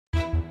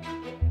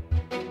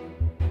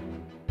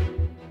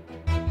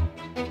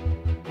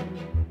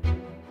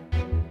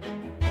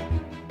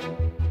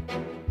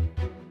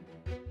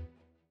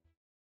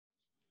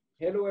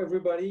Hello,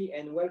 everybody,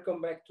 and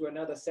welcome back to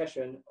another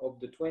session of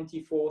the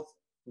 24th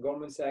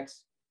Goldman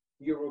Sachs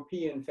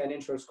European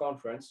Financials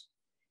Conference.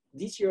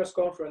 This year's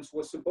conference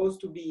was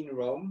supposed to be in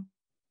Rome,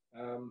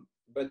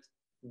 but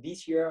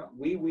this year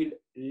we will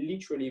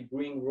literally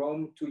bring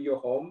Rome to your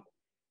home.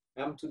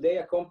 I'm today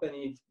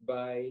accompanied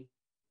by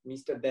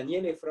Mr.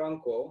 Daniele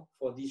Franco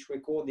for this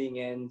recording,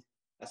 and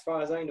as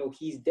far as I know,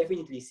 he's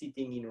definitely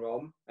sitting in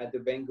Rome at the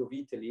Bank of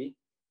Italy,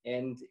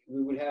 and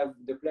we will have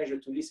the pleasure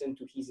to listen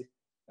to his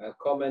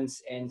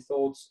comments and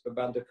thoughts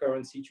about the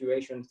current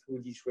situation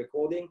through this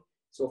recording.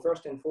 So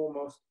first and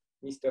foremost,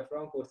 Mr.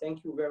 Franco,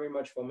 thank you very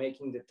much for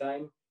making the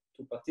time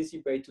to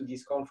participate to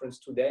this conference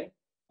today.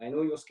 I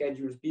know your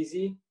schedule is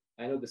busy.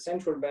 I know the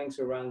central banks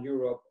around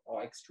Europe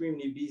are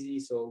extremely busy,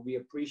 so we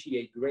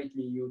appreciate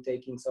greatly you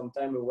taking some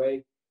time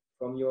away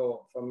from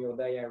your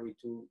diary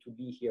to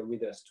be here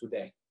with us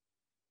today.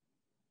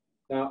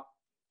 Now,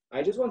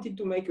 I just wanted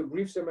to make a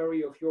brief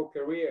summary of your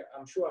career.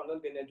 I'm sure I'm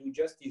not going to do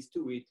justice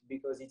to it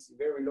because it's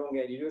very long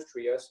and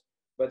illustrious,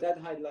 but I'd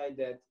highlight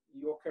that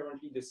you're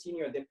currently the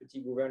Senior Deputy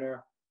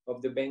Governor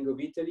of the Bank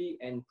of Italy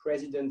and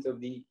President of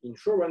the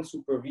Insurance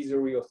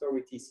Supervisory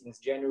Authority since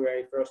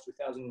January 1st,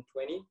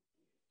 2020.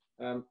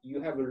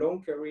 You have a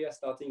long career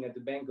starting at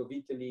the Bank of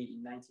Italy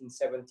in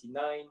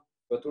 1979,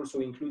 but also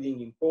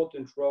including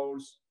important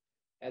roles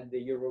at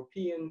the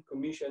European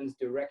Commission's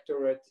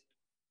Directorate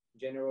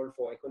General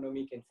for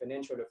Economic and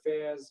Financial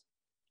Affairs,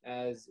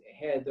 as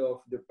head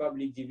of the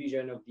public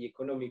division of the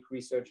Economic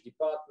Research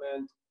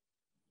Department,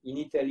 in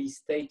Italy,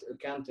 State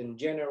Accountant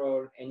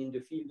General, and in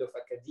the field of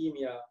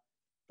academia,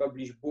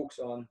 published books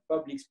on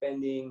public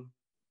spending,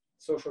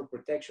 social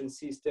protection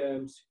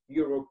systems,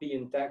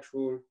 European tax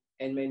rule,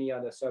 and many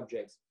other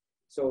subjects.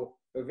 So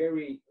a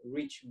very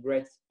rich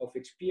breadth of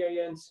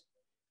experience.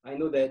 I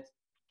know that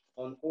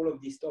on all of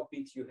these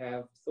topics, you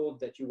have thought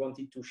that you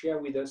wanted to share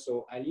with us.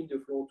 So I leave the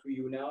floor to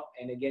you now.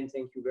 And again,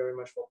 thank you very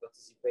much for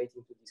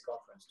participating to this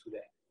conference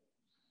today.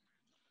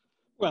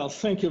 Well,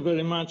 thank you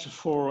very much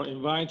for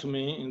inviting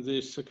me in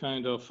this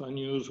kind of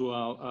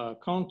unusual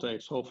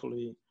context.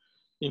 Hopefully,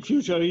 in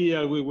future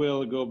year, we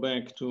will go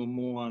back to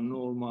more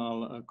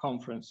normal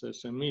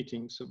conferences and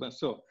meetings. But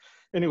so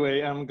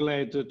anyway, I'm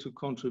glad to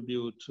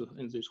contribute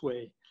in this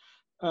way.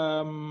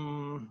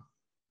 How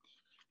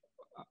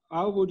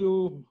would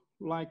you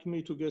like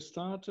me to get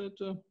started?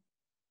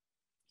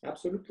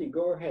 Absolutely,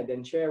 go ahead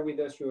and share with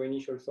us your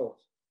initial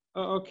thoughts.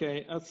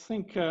 Okay, I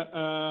think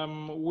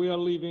we are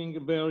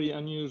living very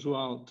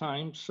unusual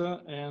times,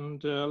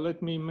 and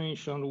let me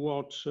mention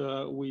what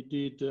we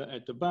did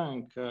at the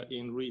bank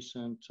in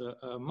recent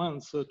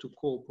months to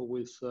cope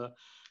with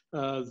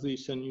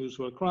this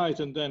unusual crisis,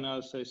 and then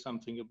I'll say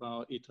something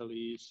about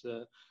Italy's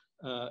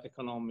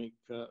economic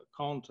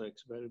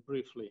context very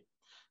briefly.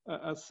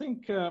 I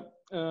think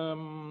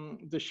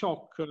the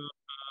shock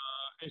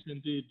has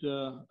indeed,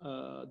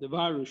 the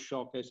virus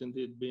shock has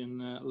indeed been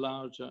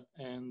large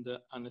and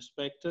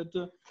unexpected.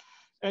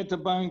 At the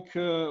bank,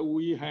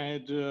 we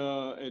had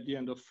at the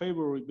end of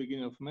February,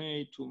 beginning of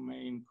May, two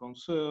main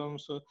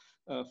concerns.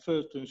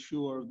 First, to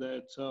ensure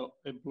that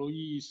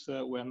employees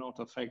were not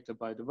affected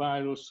by the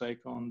virus.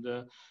 Second,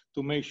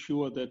 to make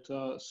sure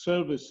that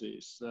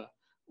services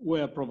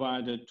were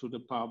provided to the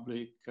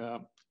public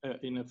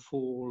in a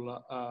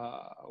full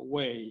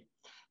way.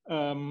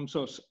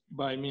 So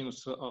by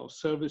means of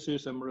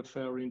services, I'm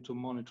referring to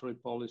monetary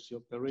policy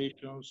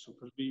operations,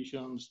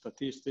 supervision,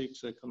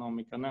 statistics,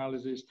 economic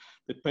analysis,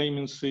 the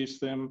payment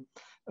system,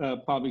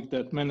 public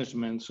debt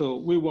management. So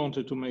we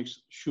wanted to make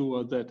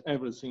sure that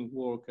everything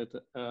worked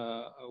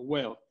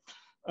well.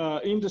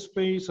 In the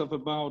space of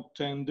about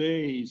 10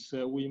 days,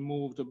 we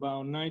moved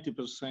about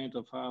 90%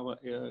 of our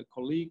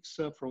colleagues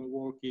from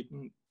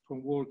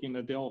working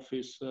at the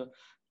office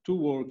to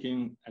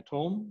working at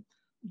home.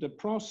 The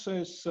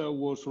process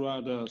was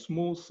rather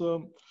smooth.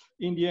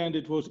 In the end,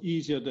 it was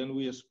easier than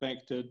we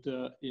expected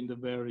in the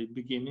very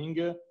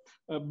beginning,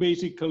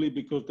 basically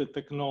because the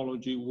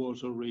technology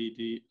was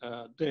already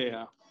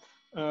there.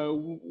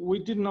 We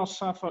did not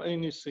suffer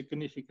any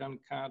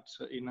significant cuts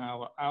in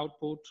our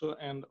output,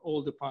 and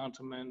all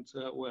departments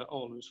were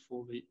always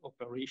fully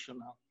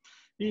operational.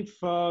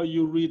 If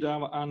you read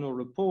our annual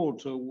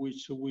report,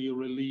 which we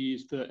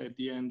released at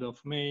the end of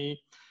May,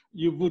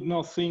 you would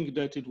not think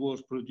that it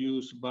was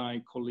produced by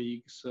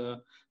colleagues,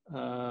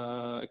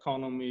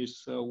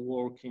 economists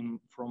working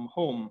from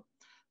home.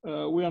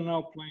 We are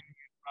now planning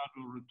a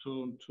gradual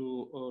return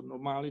to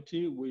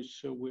normality,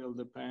 which will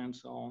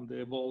depend on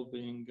the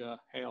evolving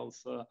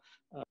health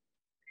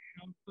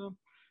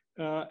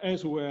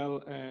as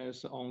well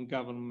as on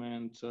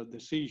government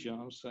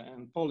decisions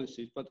and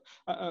policies. But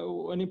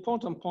an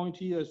important point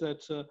here is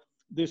that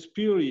the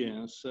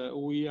experience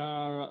we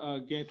are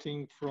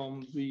getting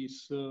from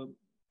this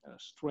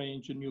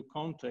strange new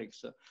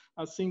context,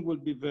 I think will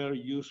be very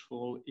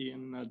useful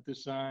in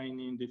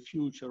designing the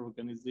future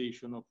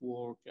organization of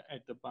work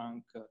at the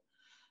bank.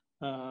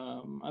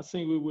 I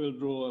think we will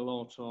draw a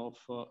lot of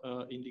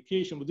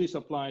indication, but this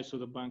applies to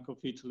the Bank of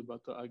Italy,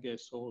 but I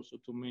guess also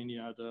to many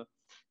other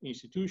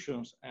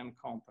institutions and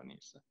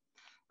companies.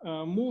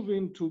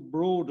 Moving to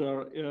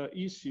broader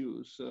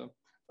issues,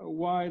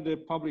 while the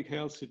public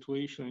health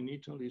situation in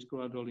Italy is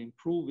gradually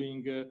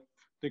improving, the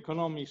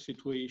economic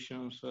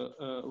situations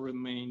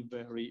remain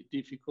very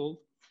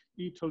difficult.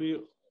 Italy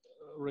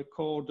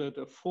recorded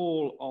a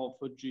fall of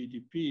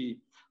GDP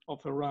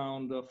of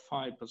around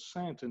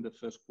 5% in the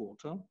first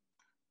quarter.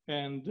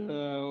 And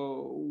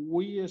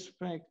we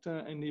expect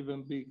an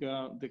even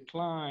bigger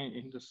decline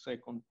in the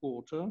second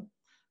quarter.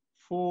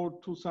 For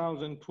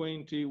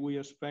 2020, we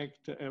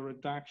expect a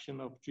reduction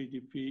of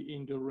GDP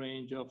in the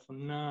range of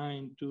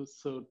 9 to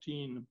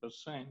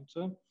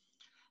 13%.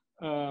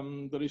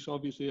 There is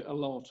obviously a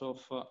lot of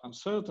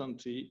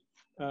uncertainty,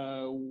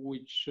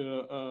 which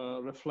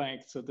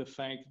reflects the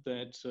fact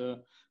that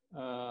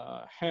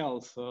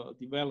health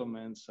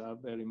developments are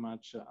very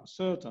much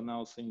uncertain.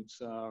 Now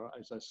things are,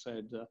 as I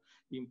said,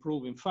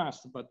 improving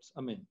fast, but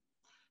I mean,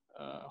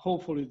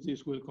 hopefully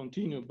this will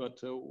continue, but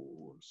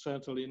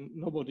certainly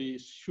nobody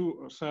is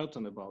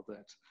certain about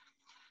that.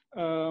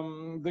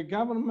 The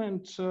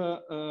government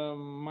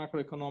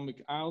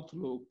macroeconomic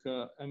outlook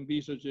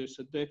envisages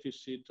a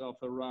deficit of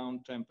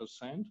around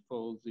 10%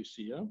 for this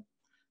year,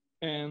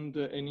 and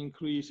an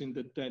increase in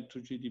the debt to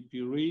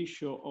GDP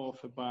ratio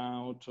of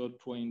about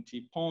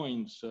 20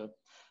 points,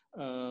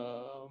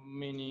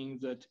 meaning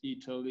that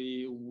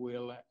Italy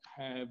will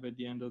have at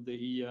the end of the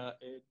year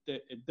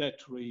a debt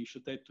to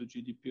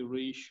GDP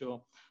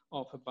ratio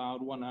of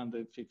about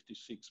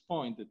 156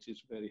 points. That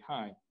is very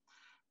high.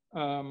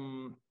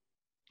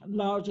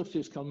 Larger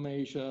fiscal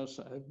measures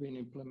have been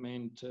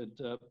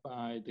implemented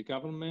by the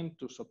government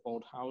to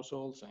support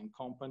households and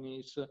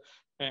companies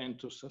and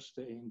to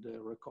sustain the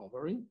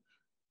recovery.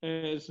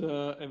 As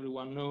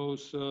everyone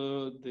knows,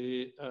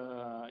 the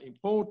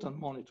important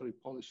monetary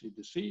policy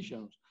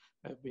decisions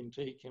have been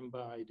taken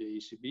by the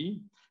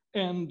ECB,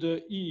 and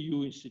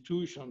EU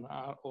institutions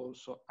are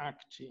also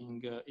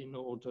acting in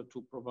order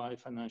to provide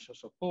financial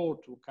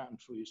support to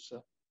countries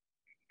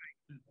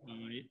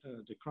by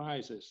the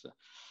crisis.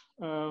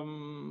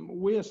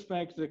 We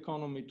expect the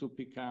economy to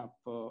pick up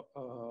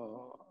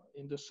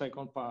in the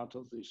second part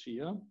of this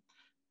year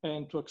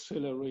and to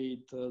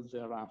accelerate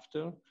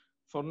thereafter.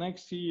 For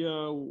next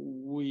year,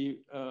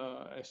 we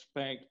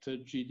expect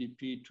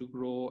GDP to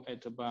grow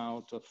at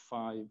about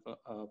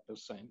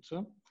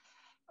 5%.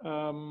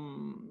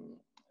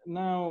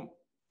 Now,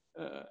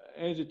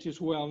 as it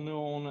is well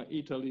known,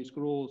 Italy's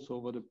growth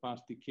over the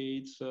past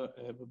decades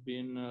have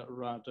been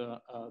rather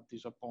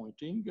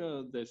disappointing.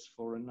 That's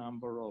for a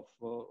number of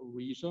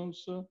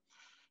reasons.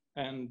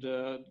 And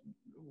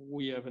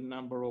we have a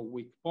number of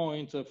weak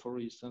points. For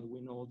instance, we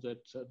know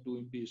that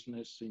doing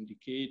business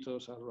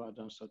indicators are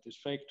rather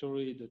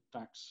unsatisfactory. The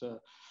tax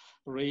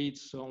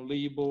rates on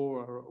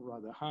labor are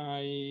rather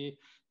high.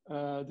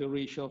 The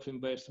ratio of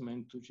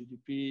investment to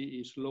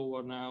GDP is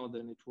lower now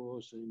than it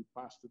was in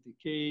past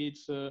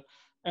decades,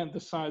 and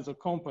the size of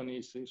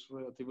companies is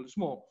relatively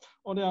small.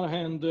 On the other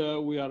hand,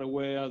 we are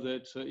aware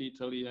that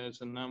Italy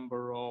has a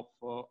number of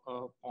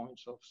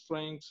points of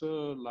strength,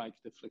 like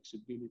the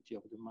flexibility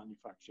of the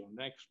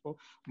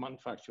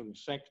manufacturing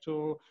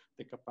sector,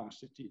 the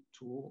capacity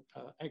to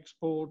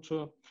export,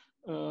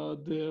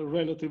 the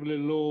relatively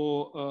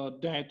low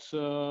debt,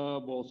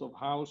 both of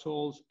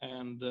households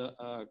and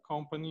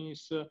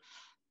companies,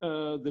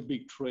 the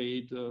big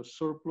trade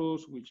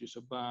surplus, which is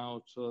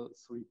about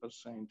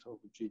 3% of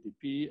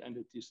GDP, and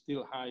it is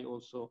still high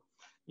also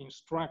in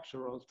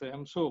structural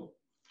terms. So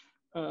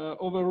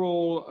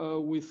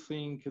overall, we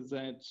think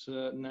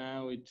that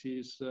now it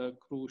is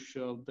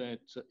crucial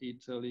that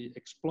Italy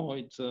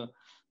exploit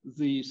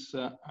this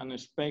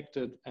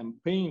unexpected and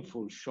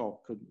painful shock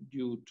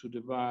due to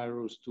the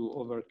virus to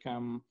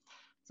overcome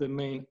the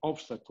main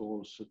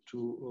obstacles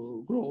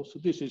to growth.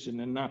 This is in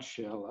a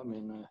nutshell, I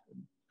mean,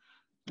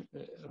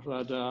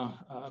 rather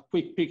a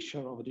quick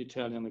picture of the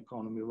Italian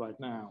economy right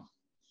now.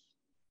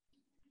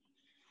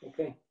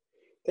 Okay,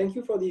 thank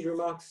you for these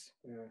remarks,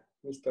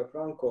 Mr.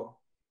 Franco.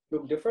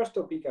 Look, the first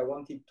topic I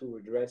wanted to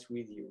address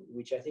with you,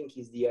 which I think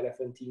is the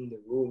elephant in the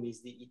room,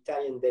 is the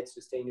Italian debt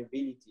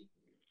sustainability.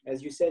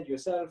 As you said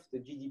yourself, the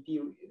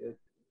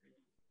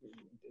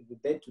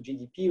debt to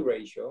GDP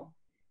ratio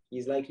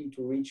is likely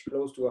to reach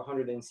close to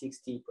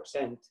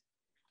 160%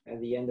 at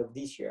the end of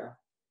this year.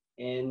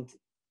 And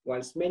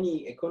whilst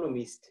many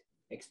economists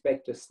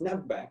expect a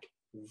snapback,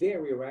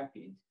 very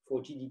rapid,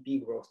 for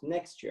GDP growth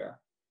next year,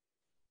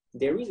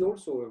 there is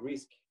also a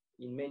risk,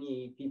 in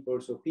many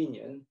people's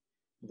opinion,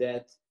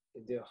 that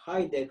the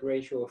high debt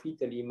ratio of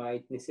Italy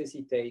might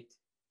necessitate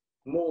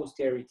more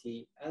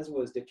austerity, as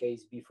was the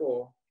case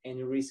before,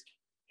 and risk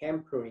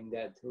hampering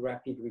that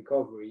rapid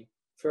recovery,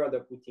 further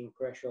putting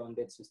pressure on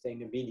debt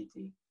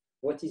sustainability.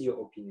 What is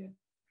your opinion?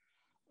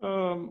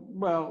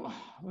 Well,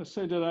 I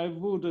say that I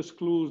would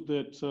exclude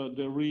that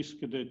the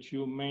risk that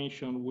you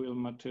mentioned will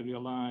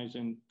materialize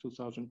in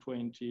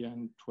 2020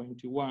 and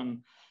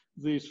 21.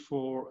 This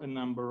for a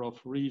number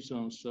of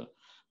reasons.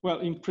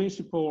 Well, in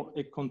principle,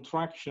 a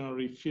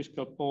contractionary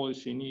fiscal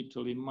policy in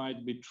Italy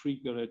might be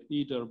triggered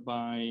either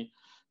by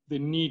the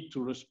need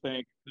to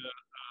respect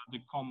the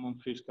common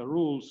fiscal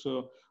rules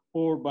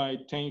or by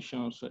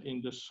tensions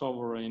in the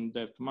sovereign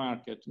debt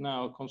market.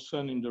 Now,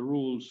 concerning the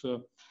rules,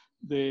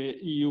 the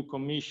EU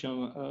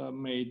Commission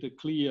made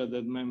clear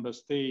that member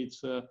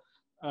states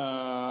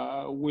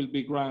will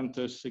be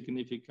granted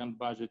significant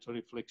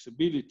budgetary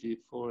flexibility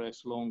for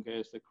as long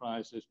as the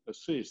crisis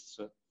persists.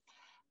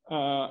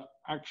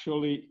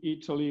 Actually,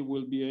 Italy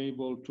will be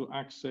able to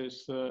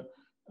access to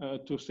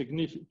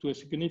a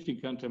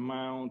significant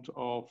amount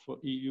of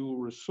EU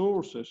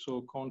resources.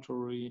 So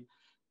contrary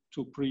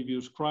to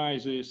previous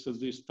crises,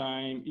 this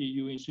time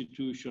EU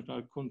institutions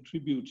are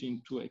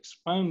contributing to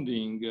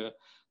expanding,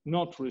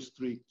 not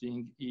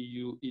restricting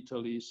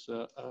Italy's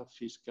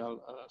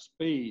fiscal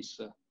space.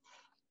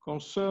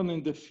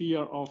 Concerning the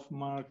fear of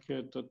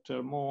market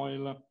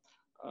turmoil,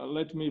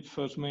 let me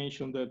first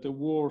mention that the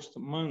worst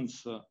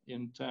months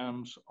in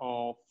terms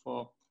of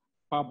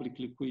public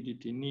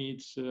liquidity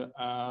needs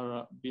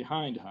are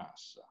behind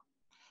us.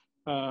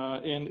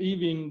 And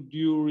even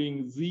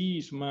during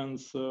these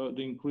months, the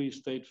increased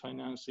state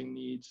financing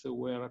needs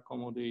were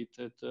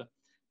accommodated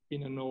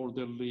in an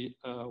orderly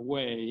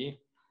way.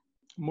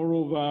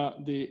 Moreover,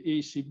 the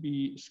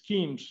ECB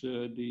schemes,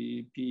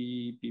 the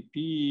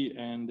PPP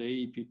and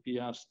the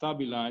APP, are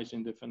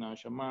stabilizing the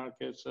financial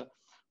markets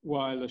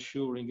while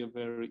assuring a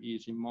very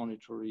easy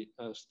monetary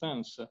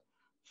stance.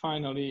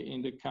 Finally,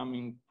 in the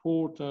coming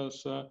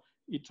quarters,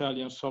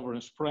 Italian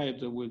sovereign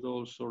spread will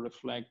also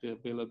reflect the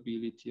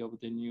availability of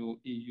the new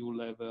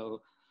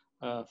EU-level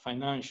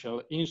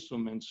financial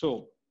instruments.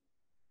 So,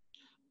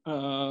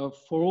 for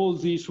all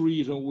these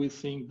reasons, we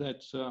think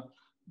that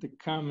the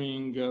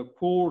coming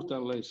quarter,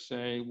 let's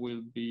say,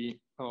 will be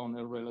on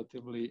a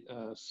relatively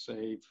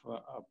safe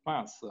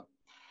path.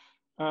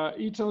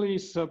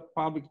 Italy's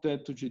public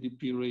debt to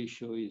GDP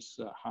ratio is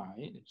high,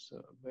 it's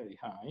very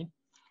high,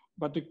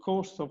 but the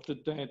cost of the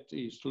debt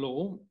is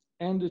low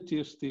and it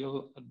is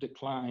still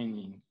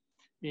declining.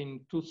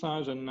 In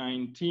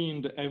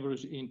 2019, the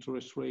average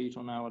interest rate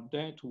on our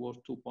debt was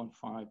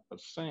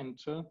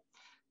 2.5%,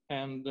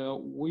 and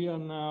we are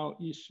now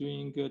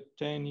issuing a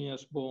 10-year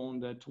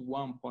bond at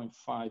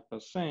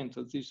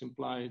 1.5%. This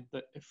implies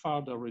a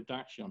further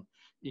reduction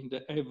in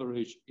the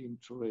average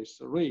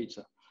interest rate.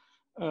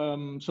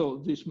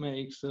 So this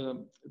makes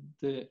the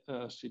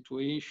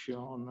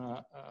situation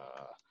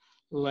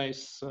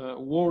less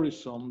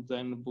worrisome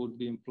than would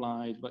be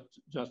implied, but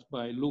just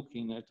by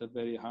looking at a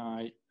very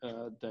high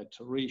debt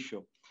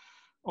ratio.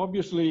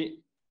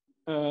 Obviously,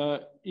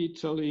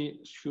 Italy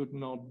should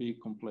not be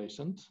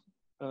complacent.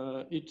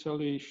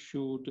 Italy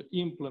should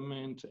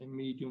implement a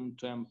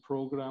medium-term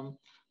program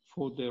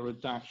for the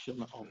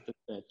reduction of the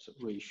debt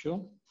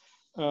ratio.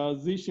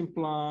 This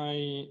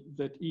implies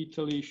that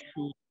Italy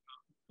should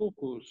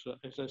focus,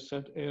 as I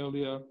said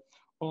earlier,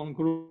 on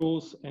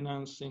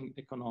growth-enhancing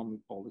economic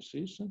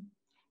policies.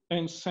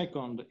 And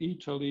second,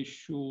 Italy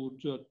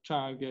should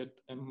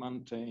target and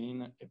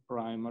maintain a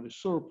primary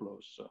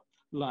surplus,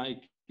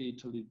 like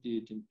Italy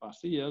did in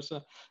past years,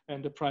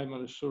 and the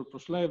primary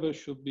surplus level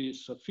should be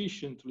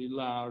sufficiently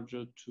large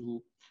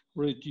to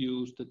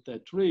reduce the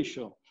debt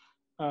ratio.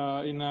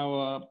 In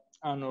our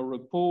annual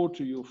report,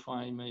 you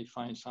may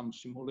find some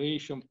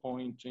simulation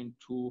pointing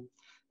to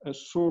a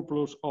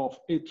surplus of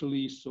at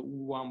least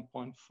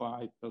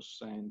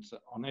 1.5%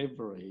 on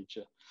average.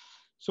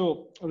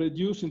 So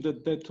reducing the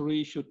debt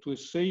ratio to a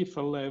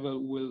safer level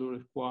will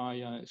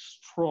require a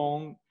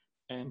strong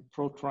and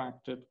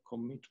protracted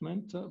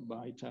commitment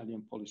by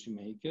Italian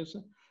policymakers,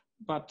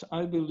 but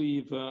I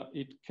believe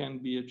it can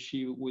be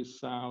achieved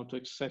without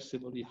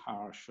excessively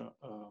harsh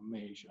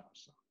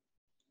measures.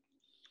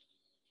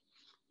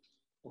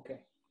 Okay.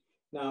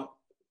 Now,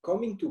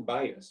 coming to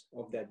buyers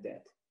of that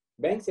debt,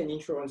 banks and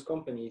insurance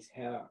companies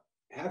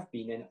have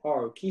been and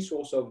are a key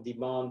source of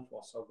demand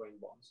for sovereign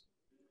bonds,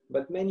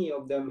 but many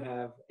of them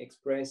have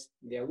expressed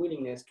their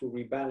willingness to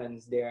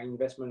rebalance their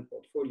investment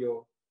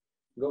portfolio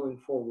going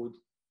forward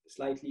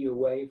slightly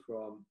away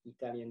from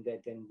Italian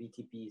debt and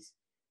BTPs.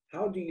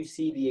 How do you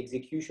see the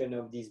execution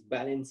of this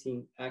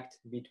balancing act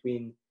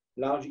between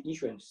large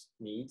issuance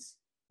needs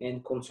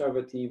and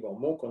conservative or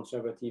more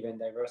conservative and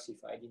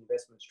diversified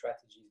investment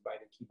strategies by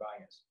the key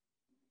buyers?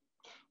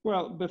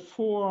 Well,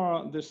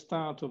 before the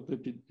start of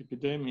the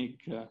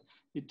epidemic,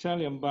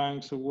 Italian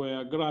banks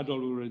were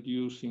gradually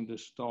reducing the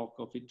stock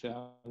of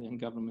Italian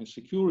government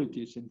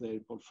securities in their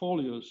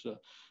portfolios.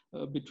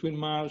 Between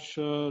March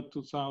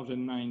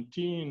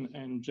 2019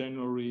 and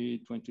January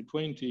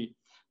 2020,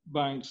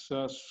 banks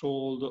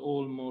sold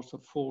almost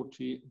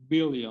 40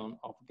 billion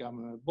of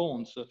government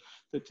bonds.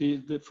 That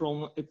is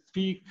from a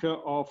peak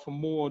of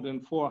more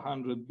than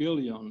 400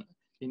 billion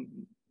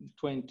in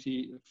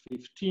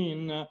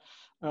 2015,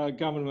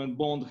 government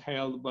bond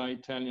held by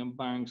Italian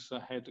banks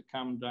had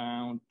come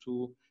down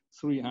to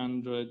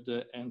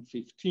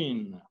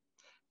 315.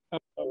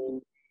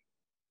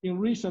 In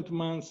recent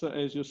months,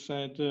 as you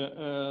said,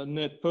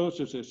 net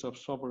purchases of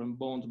sovereign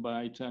bonds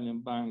by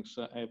Italian banks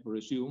have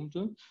resumed.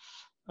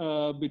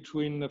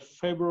 Between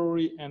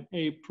February and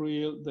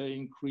April, they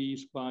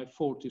increased by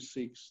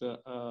 46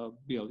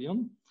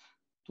 billion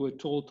to a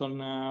total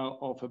now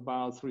of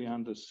about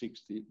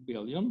 360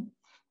 billion.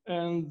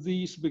 And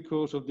this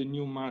because of the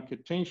new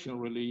market tension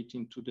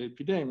relating to the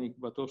epidemic,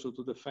 but also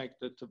to the fact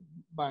that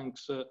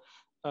banks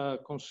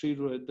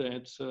consider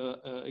that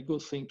a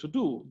good thing to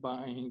do,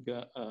 buying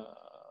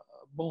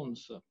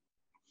bonds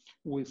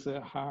with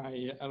a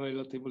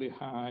relatively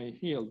high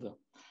yield.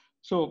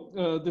 So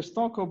the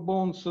stock of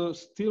bonds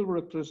still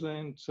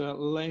represents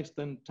less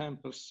than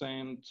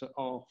 10%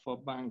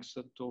 of banks'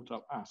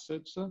 total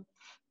assets.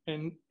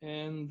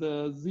 And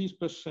this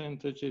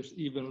percentage is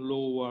even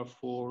lower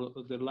for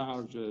the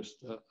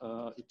largest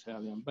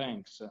Italian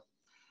banks.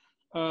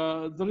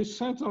 There is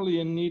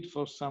certainly a need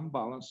for some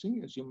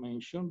balancing, as you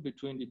mentioned,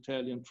 between the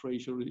Italian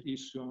Treasury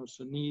issuance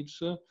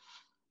needs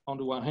on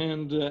the one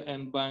hand,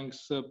 and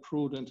banks'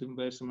 prudent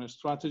investment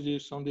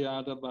strategies on the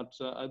other, but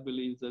I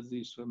believe that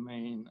this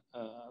remains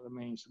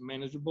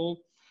manageable.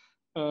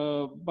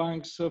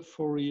 Banks,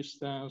 for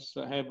instance,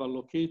 have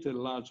allocated a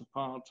large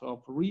part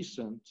of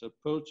recent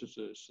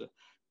purchases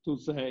to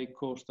their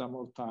cost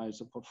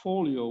amortized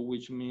portfolio,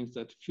 which means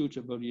that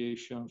future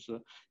variations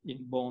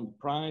in bond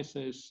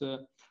prices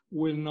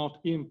will not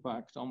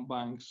impact on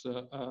banks'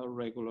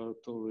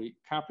 regulatory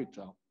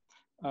capital.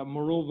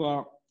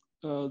 Moreover,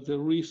 the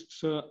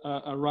risks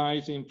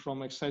arising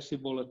from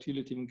excessive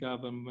volatility in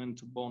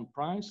government bond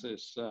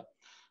prices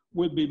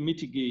will be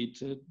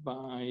mitigated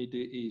by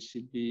the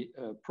ECB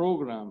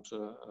programs,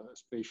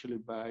 especially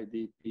by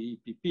the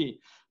PEPP,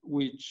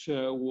 which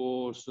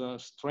was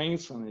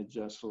strengthened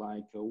just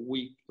like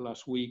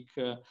last week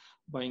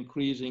by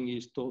increasing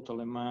its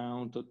total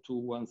amount to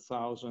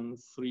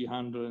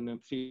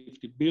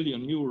 1,350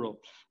 billion euro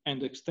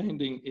and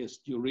extending its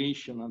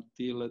duration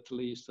until at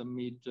least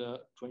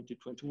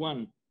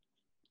mid-2021.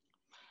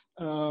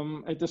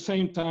 At the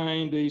same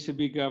time, the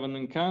ECB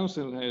Governing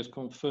Council has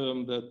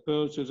confirmed that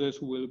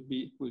purchases will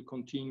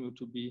continue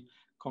to be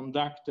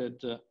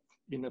conducted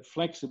in a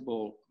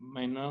flexible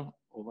manner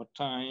over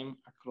time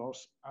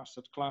across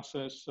asset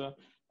classes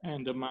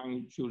and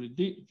among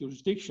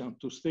jurisdictions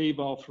to stave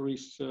off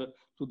risks to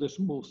the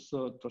smooth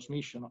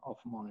transmission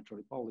of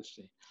monetary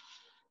policy.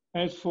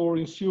 As for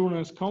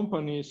insurance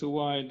companies,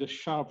 while the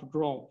sharp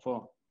drop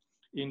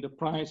in the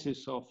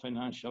prices of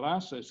financial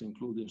assets,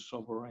 including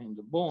sovereign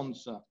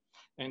bonds,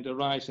 and the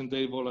rise in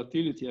their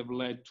volatility have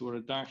led to a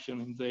reduction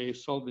in their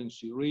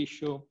solvency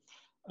ratio,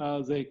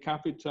 their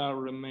capital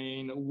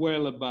remain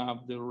well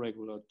above the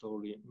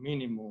regulatory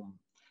minimum.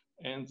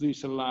 And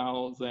this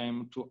allows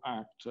them to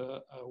act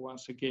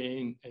once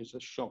again as a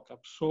shock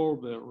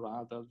absorber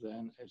rather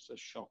than as a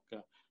shock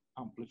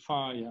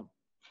amplifier.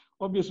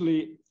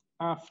 Obviously,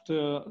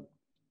 after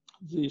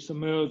this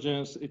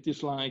emergence, it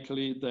is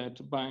likely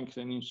that banks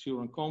and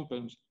insurance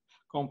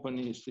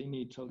companies in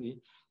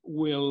Italy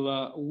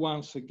will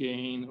once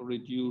again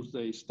reduce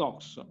their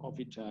stocks of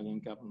Italian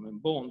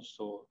government bonds,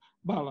 so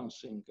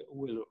balancing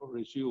will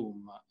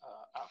resume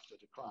after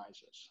the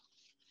crisis.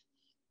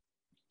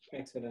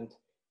 Excellent.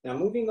 Now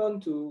moving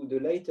on to the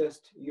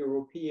latest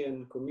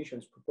European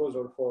Commission's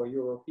proposal for a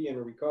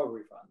European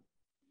Recovery Fund.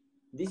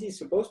 This is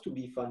supposed to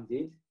be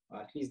funded,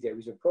 or at least there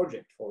is a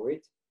project for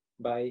it,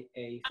 by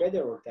a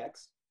federal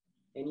tax,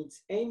 and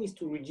its aim is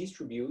to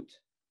redistribute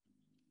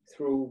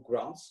through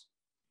grants.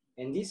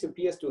 And this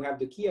appears to have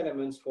the key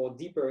elements for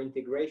deeper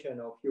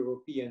integration of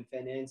European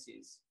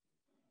finances.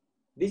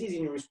 This is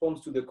in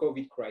response to the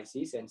COVID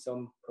crisis, and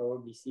some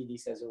probably see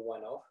this as a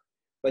one-off.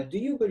 But do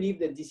you believe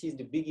that this is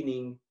the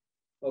beginning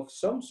of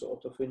some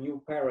sort of a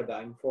new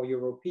paradigm for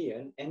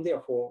European and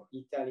therefore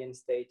Italian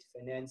state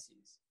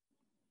finances?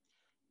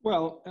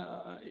 Well,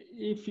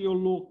 if you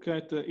look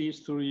at the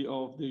history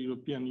of the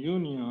European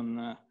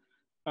Union,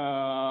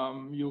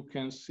 you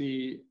can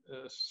see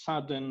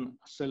sudden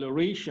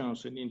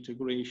accelerations in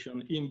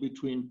integration in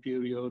between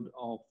period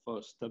of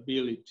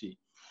stability.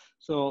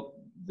 So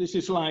this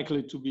is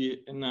likely to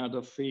be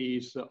another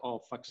phase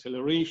of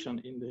acceleration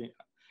in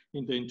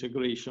the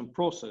integration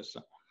process.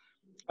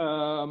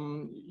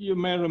 You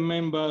may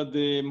remember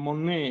the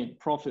Monnet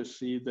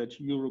prophecy that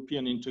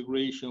European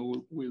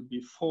integration will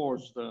be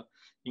forged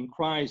in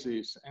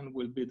crisis and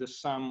will be the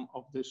sum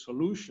of the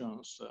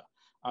solutions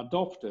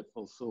adopted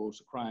for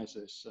those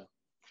crises.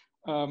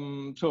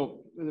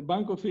 So the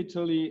Bank of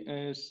Italy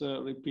has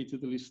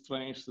repeatedly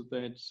stressed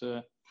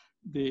that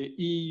the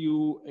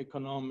EU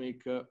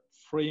economic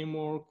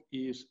framework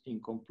is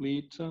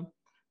incomplete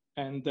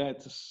and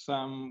that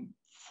some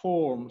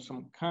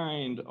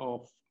kind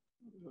of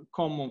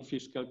common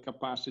fiscal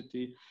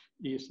capacity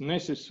is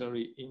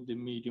necessary in the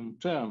medium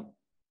term.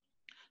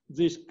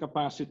 This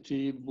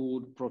capacity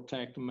would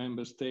protect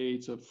member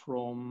states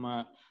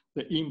from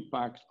the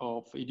impact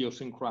of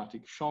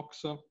idiosyncratic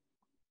shocks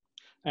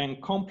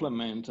and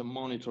complement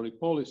monetary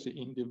policy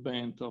in the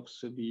event of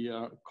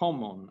severe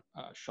common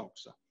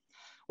shocks.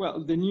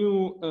 Well, the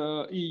new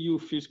EU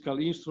fiscal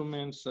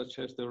instruments, such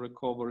as the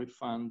Recovery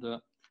Fund,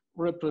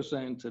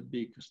 represent a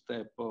big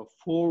step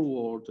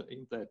forward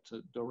in that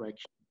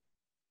direction.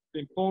 The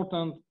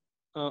importance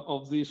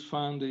of this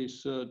fund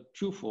is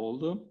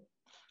twofold.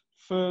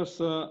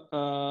 First,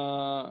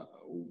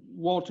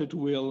 what it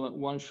will,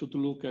 one should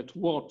look at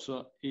what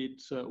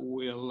it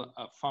will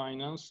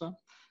finance.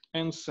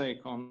 And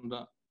second,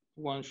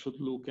 one should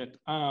look at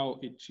how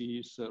it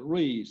is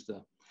raised.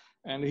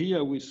 And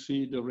here we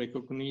see the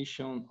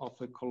recognition of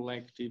a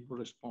collective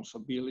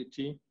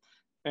responsibility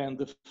and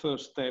the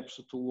first steps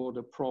toward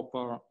a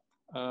proper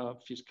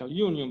fiscal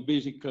union.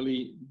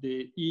 Basically,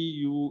 the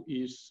EU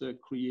is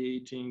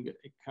creating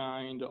a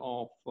kind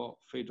of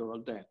federal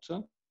debt.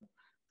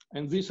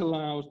 And this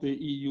allows the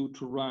EU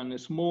to run a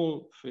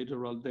small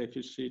federal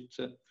deficit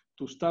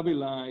to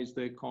stabilize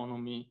the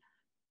economy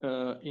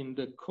in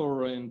the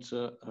current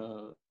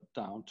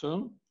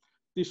downturn.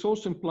 This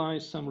also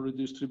implies some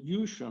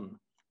redistribution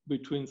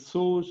between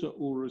those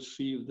who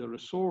receive the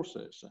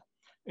resources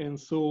and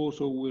those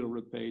who will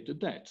repay the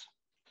debt.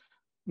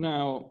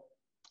 Now,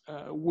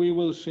 we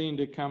will see in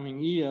the coming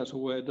years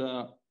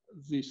whether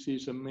this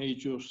is a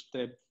major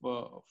step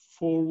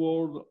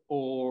forward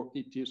or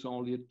it is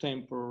only a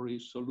temporary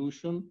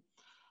solution.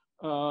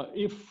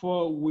 If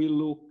we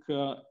look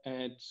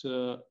at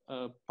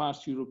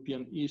past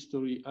European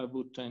history, I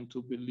would tend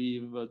to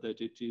believe that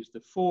it is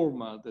the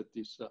former that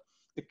is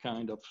a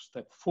kind of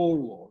step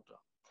forward.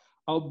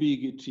 How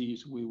big it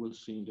is, we will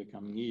see in the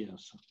coming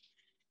years.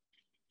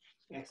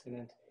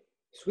 Excellent.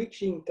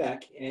 Switching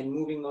tack and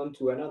moving on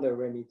to another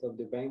remit of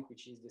the bank,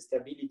 which is the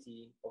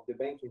stability of the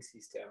banking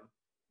system.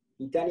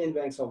 Italian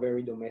banks are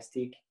very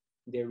domestic.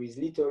 There is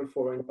little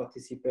foreign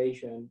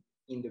participation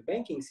in the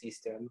banking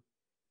system,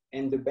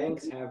 and the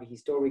banks have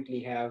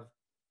historically have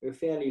a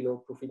fairly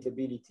low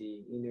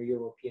profitability in a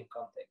European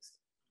context.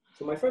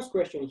 So my first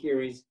question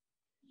here is,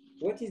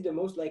 what is the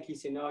most likely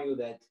scenario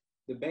that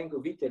the Bank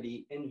of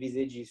Italy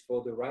envisages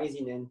for the rise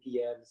in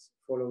NPLs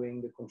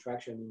following the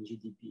contraction in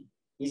GDP?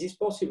 Is it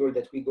possible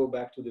that we go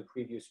back to the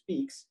previous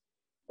peaks,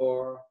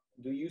 or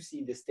do you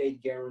see the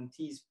state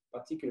guarantees,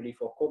 particularly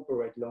for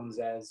corporate loans,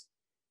 as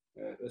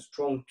a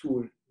strong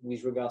tool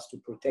with regards to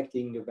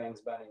protecting the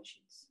bank's balance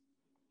sheets?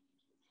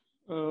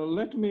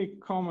 Let me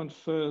comment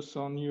first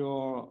on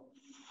your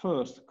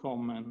first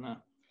comment,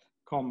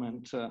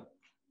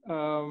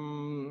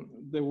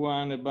 the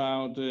one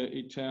about the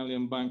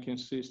Italian banking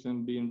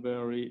system being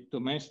very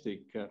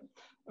domestic.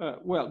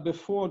 Well,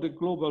 before the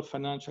global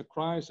financial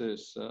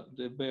crisis,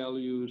 the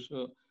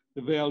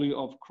value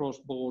of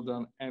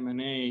cross-border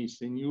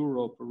M&As in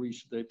Europe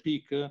reached a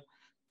peak,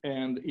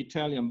 and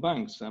Italian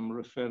banks, I'm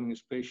referring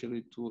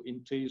especially to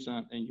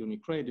Intesa and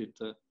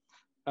UniCredit,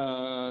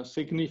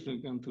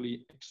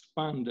 significantly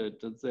expanded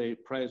their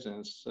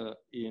presence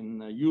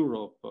in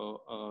Europe,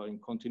 in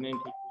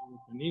continental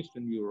Europe and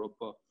Eastern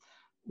Europe,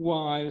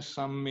 while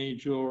some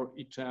major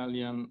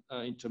Italian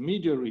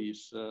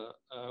intermediaries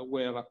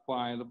were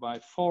acquired by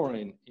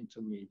foreign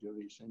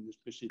intermediaries, and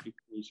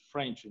specifically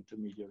French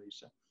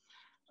intermediaries.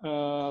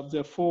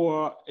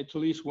 Therefore, at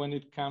least when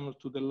it comes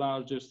to the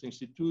largest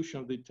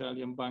institution, the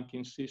Italian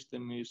banking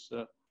system is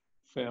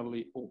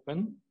fairly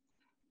open.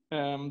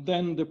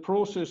 Then the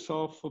process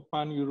of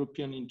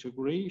pan-European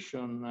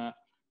integration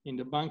in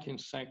the banking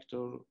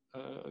sector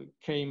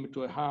came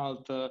to a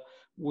halt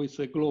with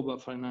the global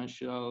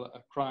financial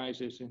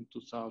crisis in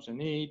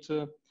 2008.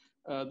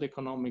 The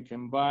economic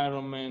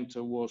environment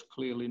was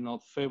clearly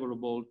not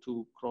favorable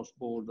to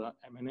cross-border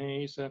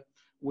M&As.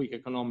 Weak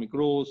economic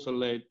growth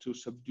led to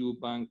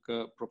subdued bank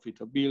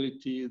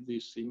profitability,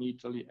 this in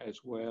Italy as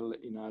well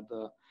in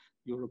other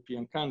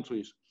European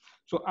countries.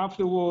 So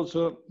afterwards,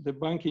 the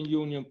banking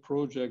union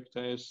project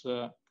has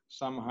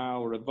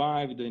somehow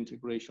revived the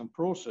integration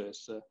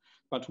process,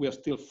 but we are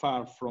still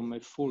far from a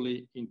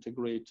fully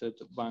integrated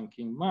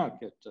banking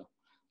market,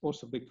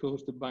 also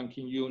because the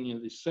banking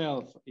union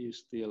itself is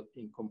still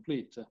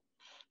incomplete.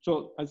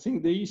 So I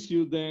think the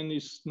issue then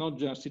is not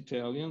just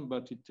Italian,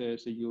 but it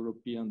has a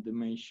European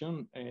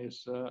dimension,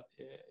 as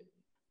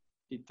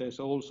it has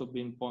also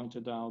been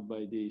pointed out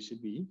by the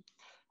ECB.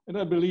 And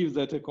I believe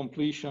that a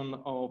completion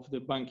of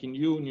the banking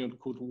union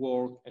could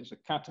work as a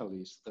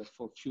catalyst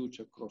for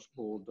future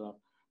cross-border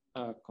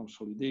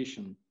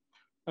consolidation.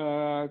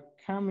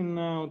 Coming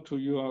now to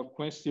your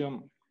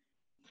question,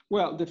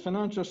 well, the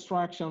financial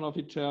structure of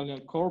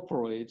Italian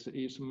corporates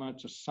is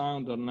much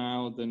sounder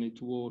now than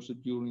it was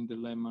during the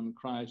Lehman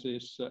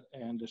crisis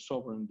and the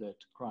sovereign debt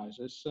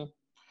crisis.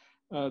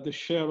 The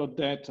share of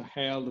debt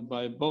held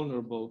by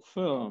vulnerable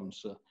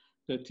firms,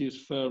 that is,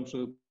 firms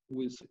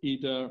with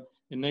either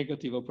a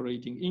negative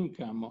operating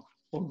income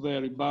or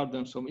very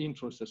burdensome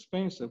interest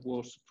expense,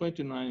 was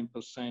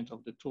 29%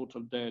 of the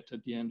total debt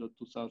at the end of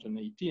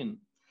 2018.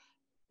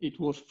 It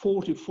was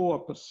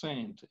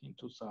 44% in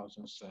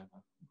 2007,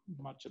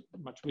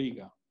 much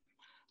bigger.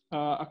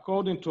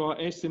 According to our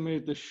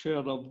estimate, the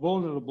share of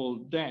vulnerable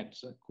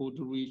debts could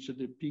reach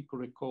the peak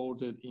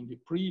recorded in the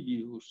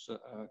previous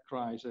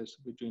crisis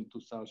between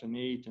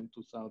 2008 and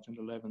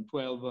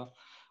 2011-12,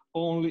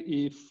 only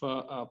if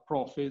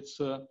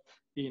profits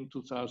in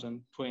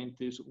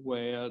 2020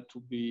 were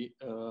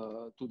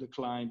to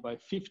decline by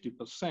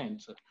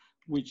 50%,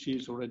 which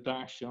is a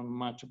reduction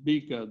much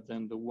bigger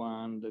than the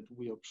one that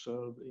we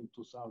observed in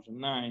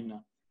 2009.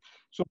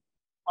 So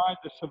despite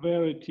the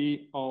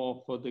severity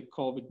of the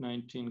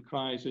COVID-19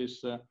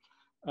 crisis,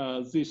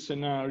 this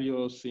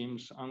scenario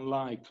seems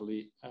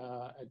unlikely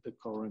at the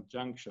current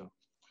juncture.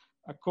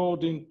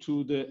 According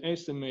to the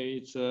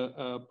estimates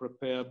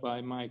prepared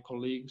by my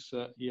colleagues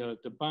here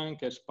at the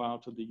bank as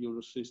part of the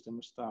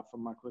Eurosystem staff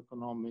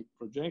macroeconomic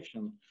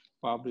projection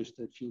published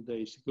a few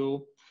days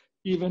ago,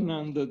 even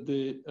under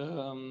the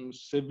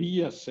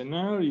severe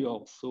scenario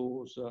of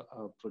those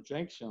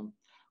projections,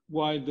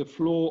 while the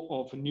flow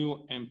of new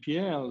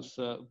NPLs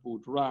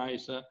would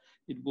rise,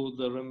 it would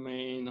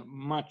remain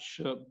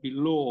much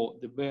below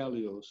the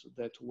values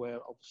that were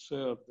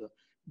observed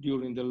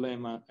during the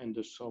Lehman and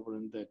the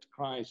sovereign debt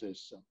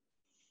crisis.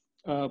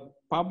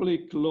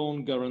 Public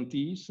loan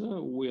guarantees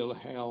will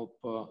help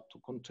to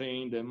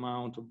contain the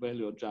amount of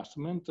value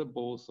adjustment,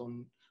 both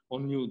on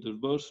new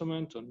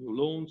disbursement, on new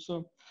loans,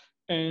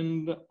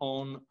 and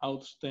on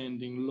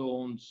outstanding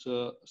loans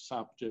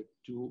subject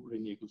to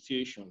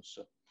renegotiations.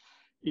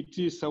 It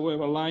is,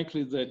 however,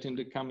 likely that in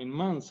the coming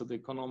months, the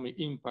economic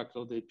impact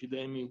of the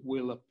epidemic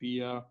will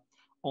appear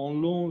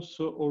on loans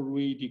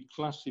already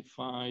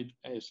classified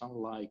as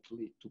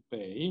unlikely to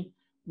pay,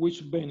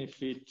 which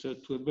benefit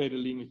to a very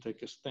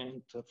limited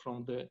extent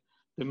from the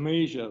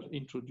measure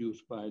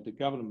introduced by the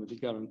government, the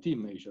guarantee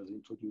measures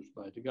introduced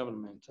by the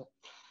government.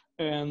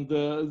 And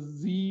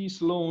these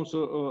loans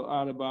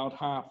are about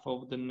half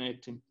of the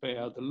net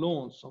impaired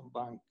loans on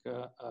bank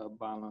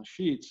balance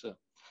sheets.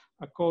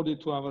 According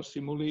to our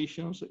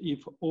simulations,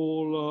 if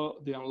all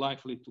the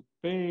unlikely to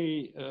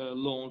pay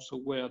loans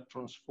were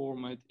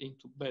transformed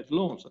into bad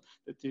loans,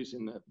 that is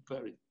in a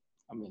very,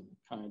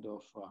 kind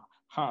of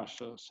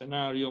harsh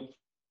scenario,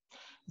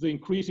 the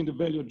increase in the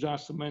value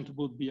adjustment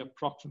would be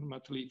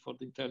approximately for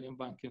the Italian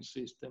banking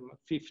system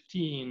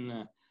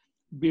 15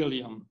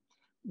 billion,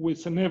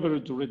 with an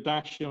average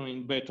reduction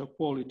in better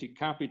quality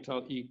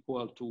capital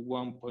equal to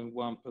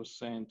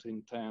 1.1%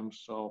 in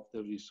terms of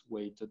the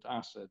risk-weighted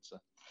assets.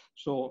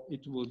 So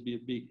it would be a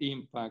big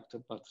impact,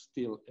 but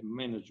still a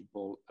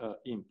manageable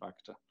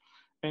impact.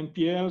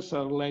 NPLs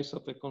are less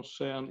of a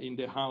concern in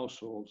the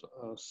household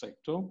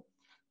sector.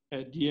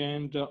 At the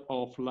end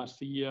of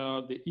last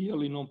year, the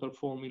yearly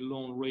non-performing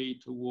loan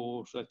rate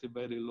was at a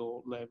very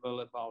low level,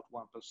 about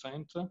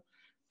 1%.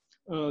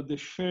 The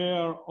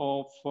share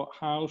of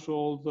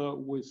household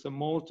with a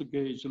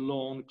mortgage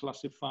loan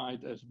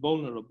classified as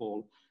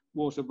vulnerable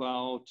was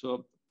about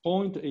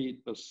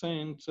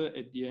 0.8%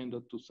 at the end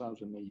of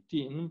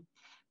 2018.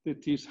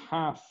 That is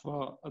half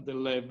the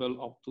level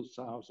of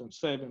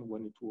 2007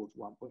 when it was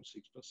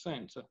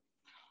 1.6%.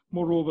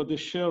 Moreover, the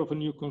share of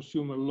new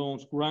consumer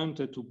loans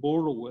granted to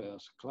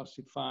borrowers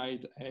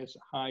classified as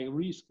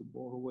high-risk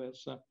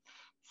borrowers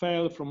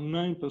fell from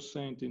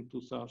 9% in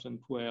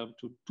 2012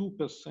 to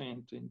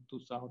 2% in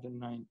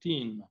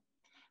 2019,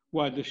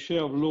 while the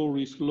share of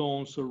low-risk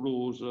loans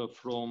rose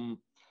from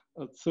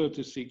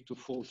 36 to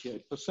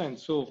 48%.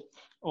 So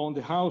on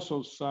the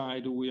household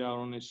side, we are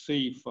on a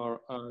safer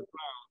ground.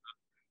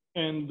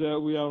 And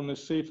we are on a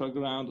safer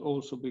ground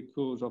also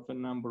because of a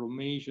number of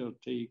measures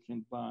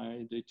taken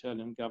by the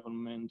Italian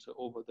government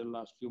over the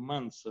last few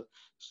months,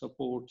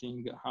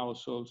 supporting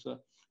households'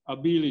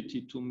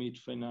 ability to meet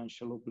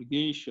financial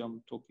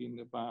obligation, talking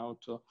about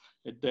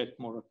a debt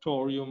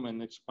moratorium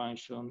and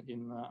expansion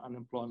in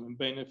unemployment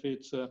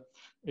benefits, a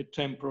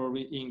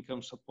temporary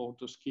income support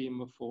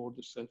scheme for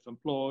the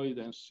self-employed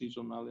and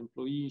seasonal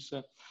employees,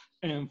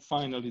 and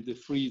finally the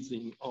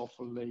freezing of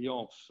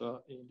layoffs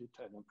in the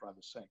Italian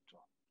private sector.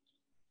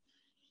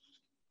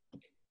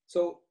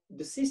 So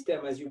the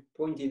system, as you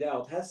pointed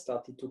out, has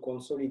started to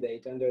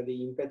consolidate under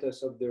the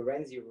impetus of the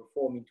Renzi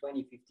reform in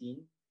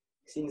 2015.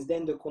 Since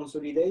then, the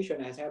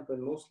consolidation has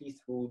happened mostly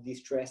through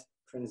distressed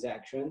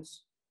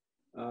transactions.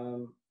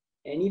 And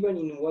even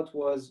in what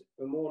was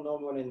a more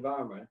normal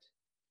environment,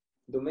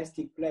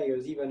 domestic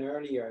players, even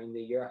earlier in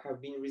the year,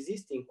 have been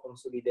resisting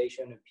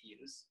consolidation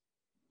appeals.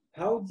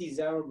 How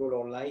desirable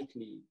or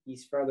likely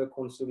is further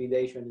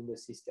consolidation in the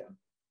system?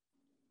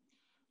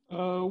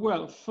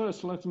 Well,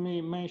 first, let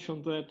me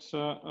mention that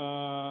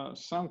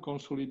some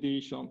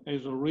consolidation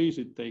has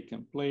already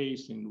taken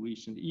place in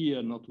recent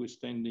years,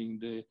 notwithstanding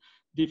the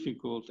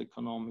difficult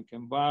economic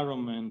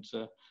environment.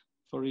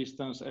 For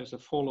instance, as a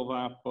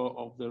follow-up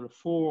of the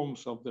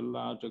reforms of the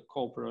larger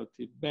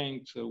cooperative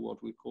banks,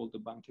 what we call the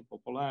Banche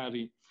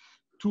Popolari,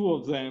 two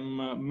of them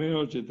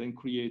merged and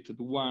created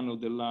one of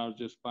the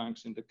largest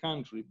banks in the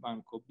country,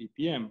 Banco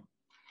BPM.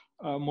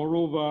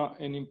 Moreover,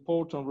 an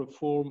important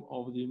reform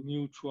of the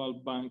mutual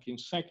banking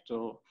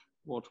sector,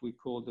 what we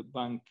call the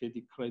Banche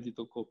di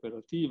Credito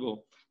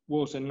Cooperativo,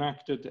 was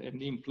enacted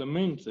and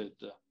implemented.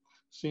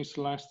 Since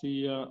last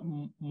year,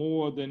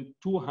 more than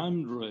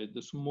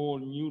 200 small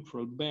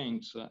neutral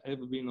banks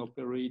have been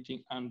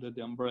operating under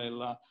the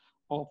umbrella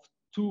of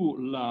two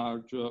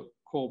large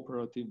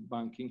cooperative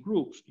banking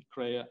groups,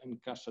 ICREA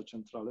and Cassa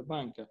Centrale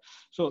Banca.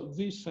 So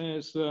this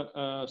has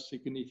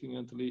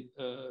significantly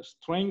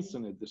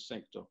strengthened the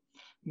sector.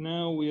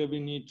 Now we have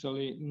in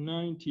Italy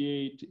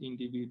 98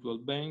 individual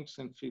banks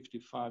and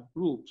 55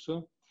 groups,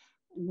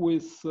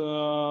 with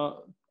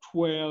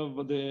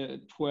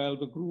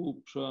 12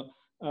 groups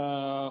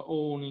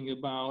owning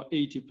about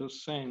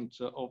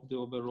 80% of the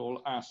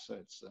overall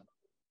assets.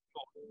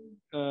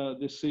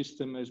 The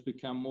system has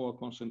become more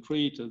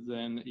concentrated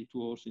than it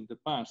was in the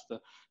past.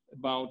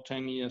 About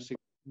 10 years ago,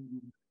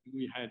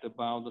 we had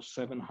about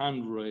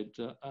 700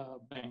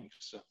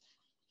 banks.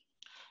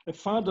 A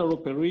further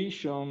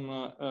operation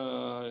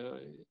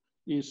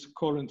is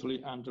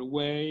currently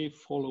underway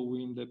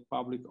following the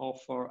public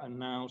offer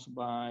announced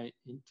by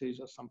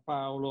Intesa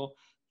Sanpaolo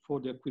for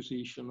the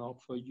acquisition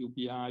of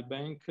UBI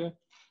Bank.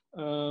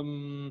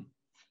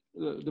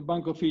 The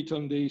Bank of Italy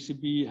and the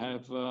ECB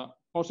have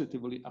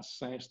positively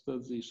assessed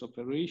this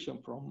operation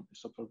from a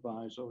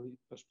supervisory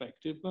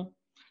perspective.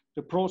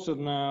 The process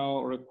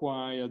now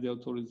requires the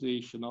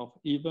authorization of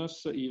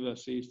IVAS.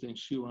 IVAS is the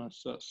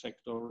insurance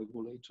sector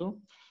regulator.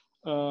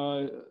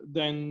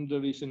 Then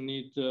there is a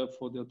need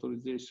for the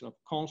authorization of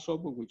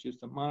CONSOB, which is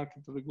the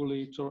market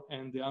regulator,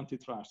 and the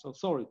antitrust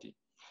authority.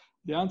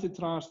 The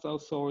antitrust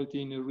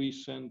authority in a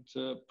recent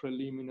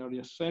preliminary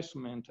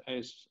assessment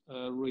has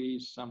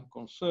raised some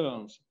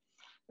concerns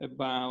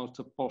about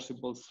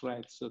possible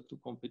threats to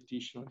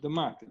competition in the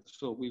market.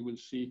 So we will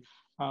see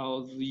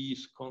how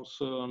these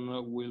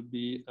concerns will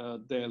be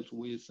dealt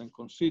with and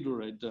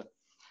considered.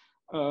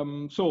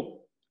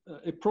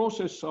 A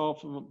process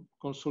of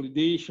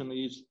consolidation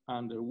is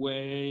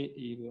underway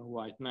even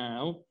right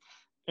now.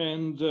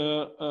 And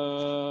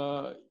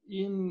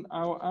in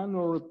our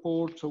annual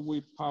report,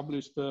 we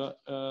published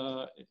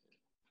a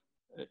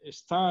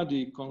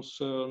study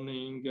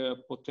concerning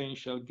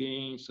potential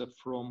gains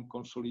from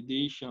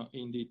consolidation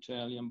in the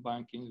Italian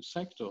banking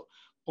sector,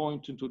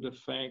 pointing to the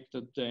fact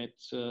that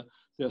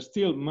there are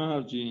still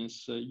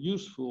margins,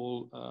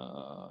 useful,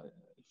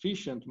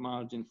 efficient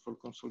margins for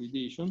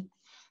consolidation.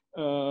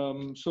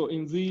 So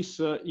in this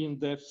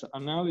in-depth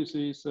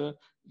analysis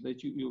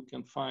that you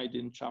can find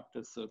in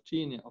chapter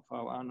 13 of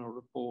our annual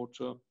report,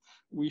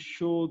 we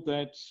show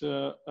that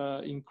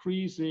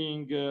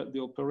increasing the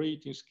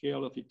operating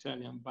scale of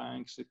Italian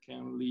banks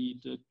can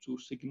lead to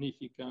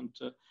significant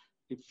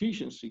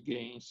efficiency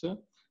gains.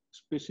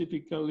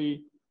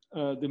 Specifically,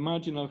 the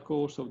marginal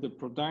cost of the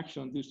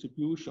production and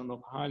distribution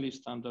of highly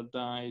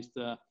standardized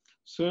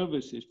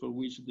services for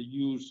which the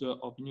use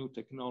of new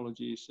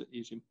technologies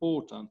is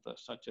important,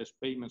 such as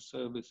payment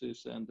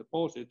services and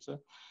deposits,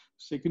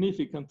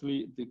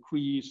 significantly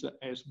decrease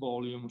as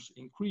volumes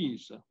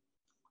increase.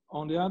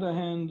 On the other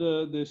hand,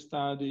 the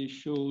study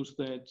shows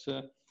that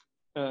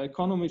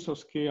economies of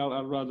scale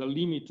are rather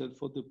limited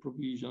for the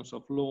provisions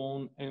of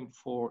loan and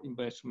for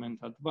investment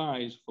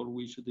advice, for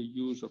which the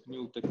use of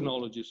new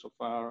technology so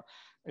far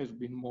has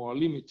been more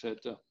limited.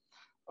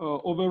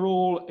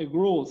 Overall, a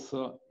growth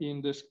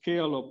in the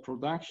scale of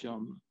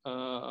production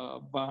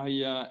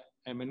via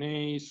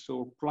M&As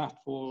or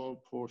platform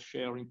for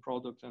sharing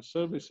products and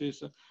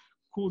services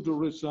could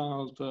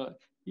result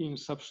in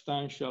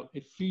substantial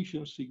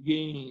efficiency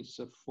gains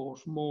for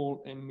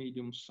small and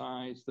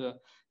medium-sized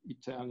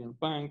Italian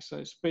banks,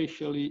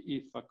 especially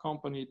if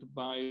accompanied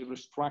by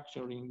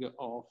restructuring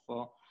of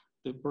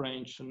the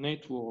branch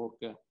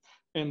network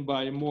and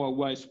by more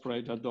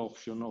widespread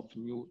adoption of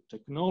new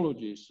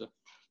technologies.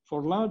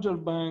 For larger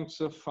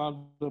banks,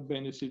 further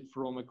benefit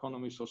from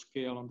economies of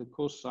scale on the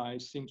cost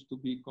side seems to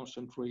be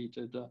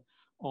concentrated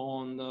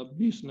on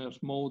business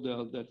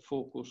models that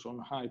focus on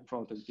high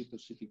product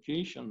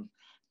diversification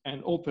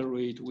and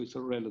operate with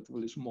a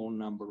relatively small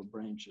number of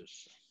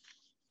branches.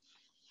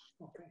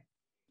 Okay.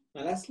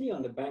 And lastly,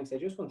 on the banks, I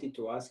just wanted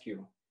to ask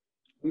you,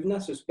 we've now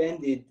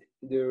suspended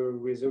the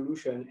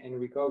Resolution and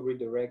Recovery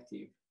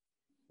Directive,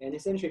 and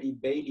essentially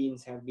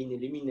bail-ins have been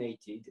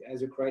eliminated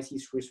as a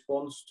crisis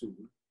response tool.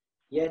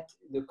 Yet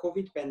the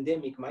COVID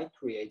pandemic might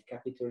create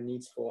capital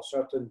needs for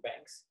certain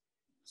banks.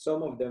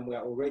 Some of them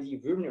were already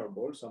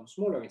vulnerable, some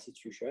smaller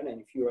institutions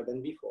and fewer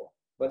than before,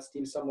 but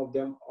still some of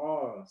them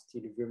are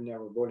still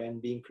vulnerable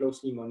and being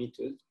closely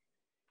monitored.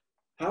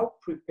 How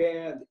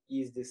prepared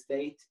is the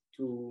state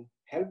to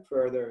help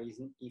further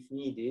if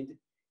needed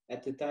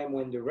at a time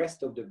when the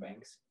rest of the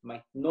banks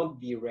might not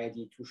be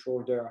ready to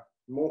shoulder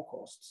more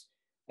costs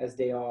as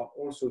they are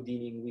also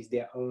dealing with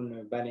their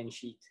own balance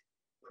sheet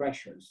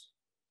pressures?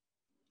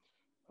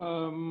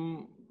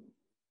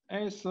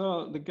 As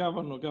the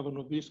Governor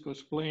Visco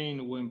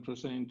explained when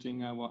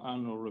presenting our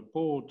annual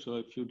report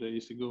a few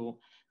days ago,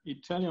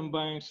 Italian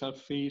banks are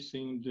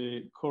facing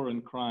the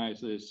current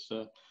crisis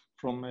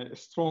from a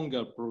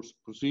stronger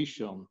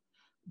position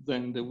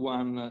than the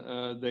one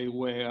they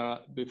were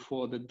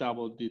before the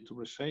double-dip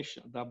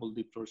recession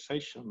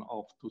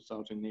of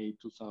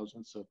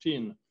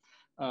 2008-2013.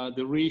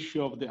 The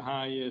ratio of the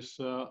highest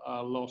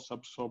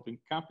loss-absorbing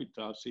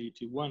capital,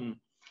 CET1,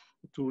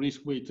 to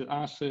risk-weighted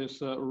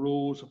assets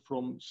rose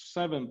from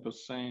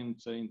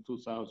 7% in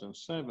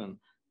 2007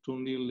 to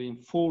nearly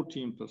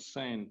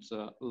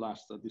 14%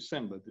 last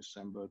December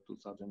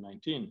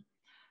 2019.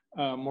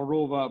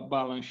 Moreover,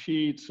 balance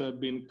sheets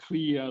have been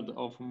cleared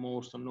of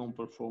most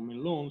non-performing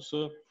loans,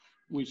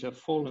 which have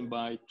fallen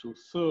by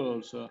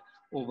 2/3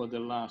 over the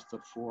last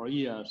 4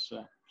 years.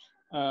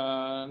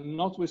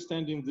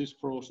 Notwithstanding this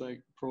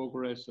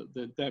progress,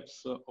 the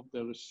depth of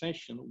the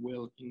recession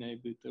will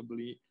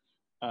inevitably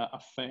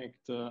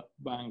affect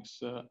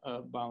banks'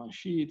 balance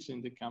sheets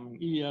in the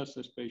coming years,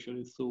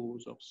 especially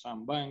those of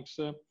some banks.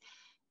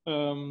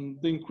 The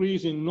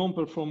increase in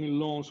non-performing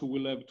loans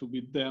will have to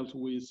be dealt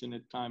with in a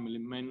timely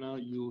manner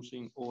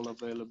using all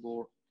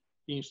available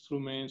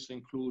instruments,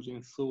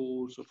 including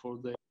those for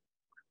the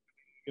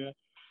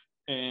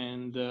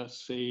and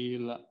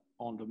sale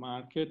on the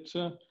market.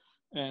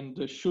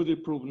 And should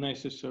it prove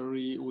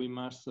necessary, we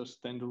must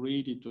stand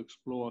ready to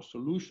explore a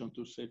solution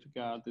to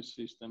safeguard the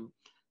system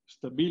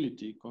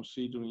stability,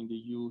 considering the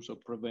use of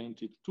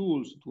preventive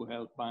tools to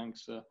help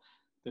banks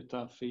that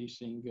are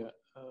facing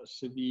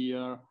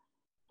severe,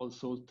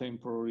 also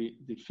temporary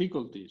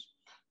difficulties.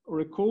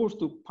 Recourse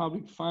to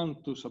public funds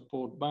to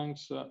support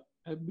banks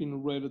have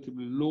been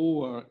relatively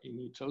lower in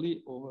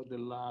Italy over the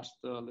last,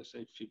 let's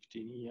say,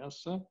 15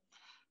 years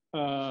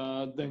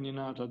than in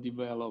other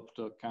developed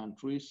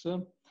countries.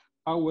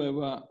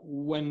 However,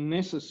 when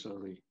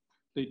necessary,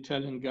 the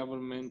Italian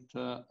government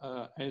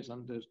has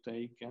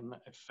undertaken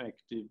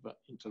effective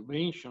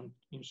intervention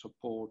in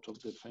support of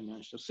the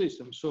financial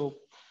system. So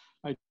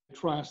I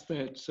trust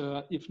that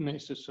if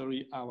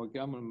necessary, our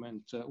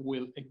government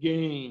will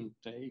again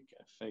take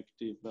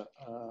effective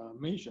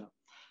measure.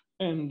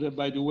 And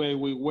by the way,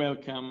 we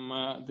welcome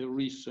the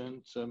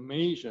recently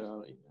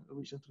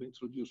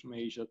introduced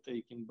measure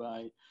taken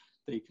by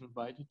the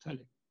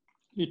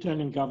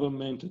Italian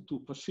government to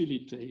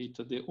facilitate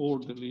the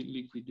orderly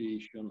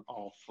liquidation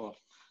of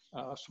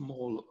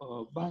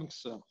small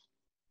banks.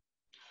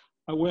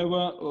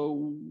 However,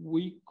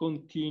 we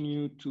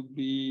continue to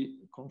be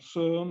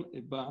concerned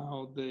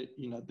about the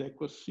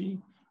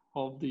inadequacy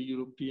of the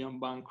European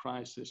bank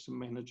crisis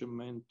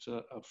management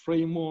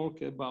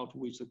framework, about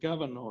which the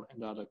governor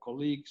and other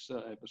colleagues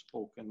have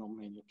spoken on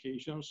many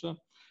occasions.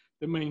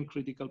 The main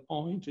critical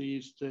point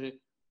is the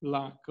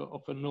lack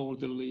of an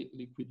orderly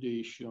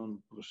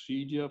liquidation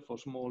procedure for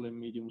small and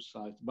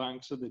medium-sized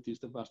banks. That is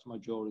the vast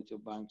majority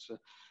of banks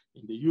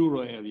in the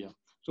euro area.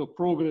 So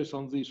progress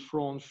on this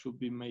front should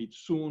be made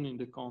soon in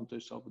the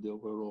context of the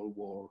overall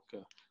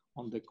work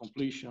on the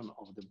completion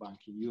of the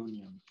banking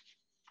union.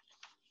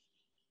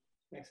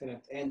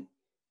 Excellent. And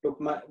look,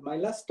 my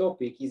last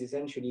topic is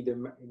essentially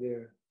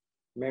the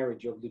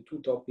marriage of the two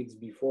topics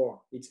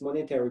before. It's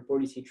monetary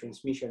policy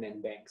transmission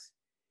and banks.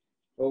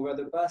 Over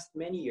the past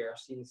many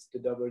years, since the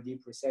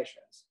double-dip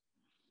recessions,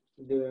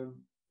 the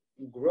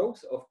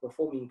growth of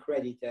performing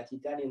credit at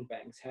Italian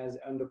banks has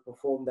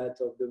underperformed that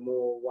of the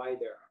more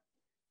wider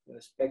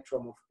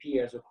spectrum of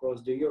peers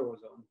across the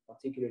Eurozone,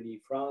 particularly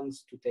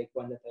France, to take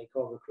one that I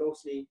cover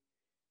closely.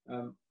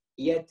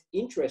 Yet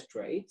interest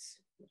rates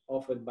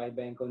offered by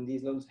banks on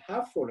these loans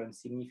have fallen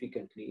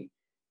significantly.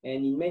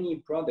 And in many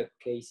product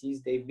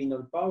cases, they've been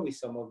on par with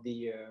some of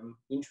the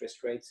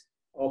interest rates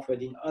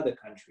offered in other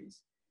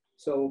countries.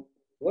 So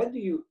what do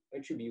you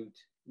attribute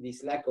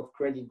this lack of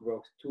credit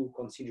growth to,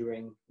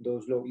 considering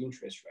those low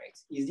interest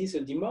rates? Is this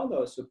a demand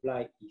or a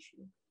supply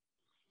issue?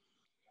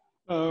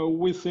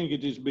 We think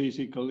it is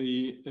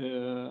basically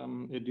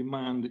a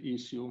demand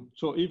issue.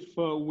 So if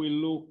we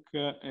look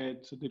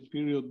at the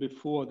period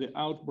before the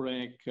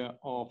outbreak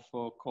of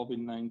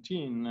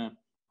COVID-19,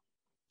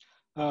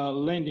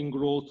 lending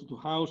growth to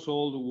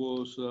household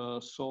was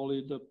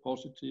solid,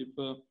 positive,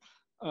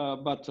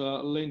 but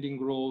lending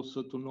growth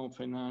to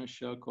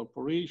non-financial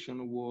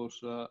corporation was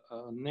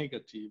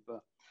negative.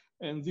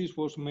 And this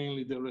was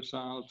mainly the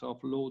result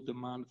of low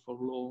demand for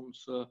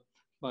loans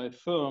by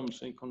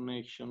firms in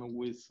connection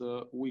with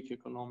weak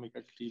economic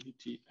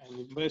activity and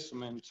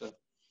investment.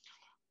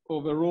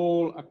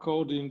 Overall,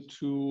 according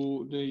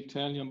to the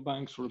Italian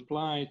bank's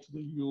reply to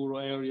the Euro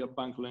area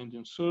bank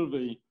lending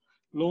survey,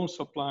 loan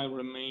supply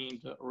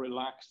remained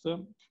relaxed,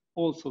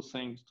 also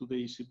thanks to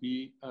the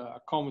ECB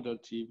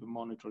accommodative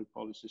monetary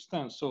policy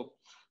stance. So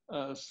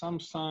some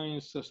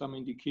signs, some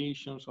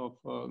indications of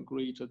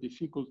greater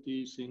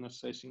difficulties in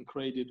assessing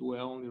credit were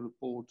only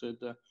reported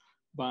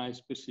by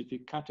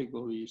specific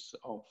categories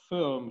of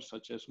firms,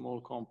 such as small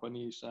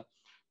companies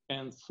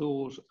and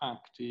those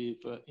active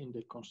in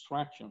the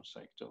construction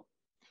sector.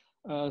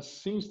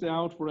 Since the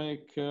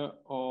outbreak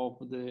of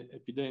the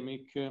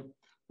epidemic,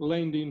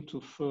 lending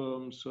to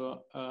firms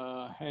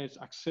has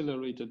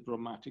accelerated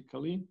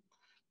dramatically,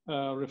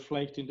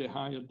 reflecting the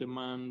higher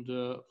demand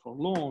for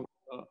loans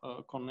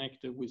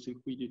connected with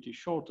liquidity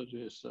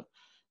shortages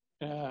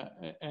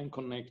and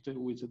connected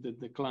with the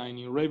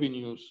declining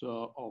revenues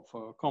of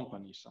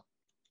companies.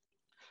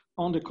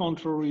 On the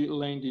contrary,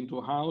 lending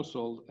to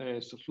households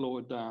has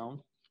slowed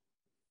down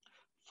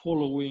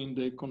following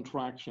the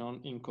contraction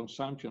in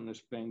consumption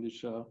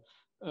expenditure,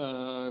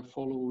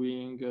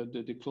 following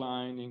the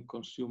decline in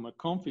consumer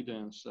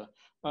confidence,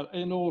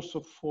 and also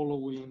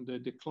following the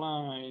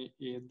decline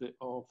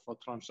of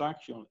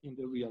transactions in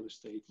the real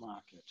estate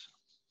market.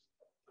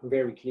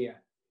 Very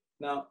clear.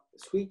 Now,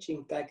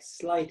 switching tack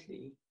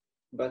slightly,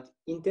 but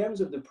in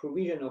terms of the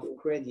provision of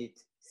credit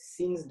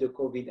since the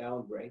COVID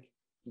outbreak,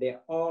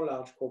 there are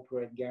large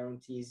corporate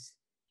guarantees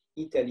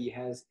Italy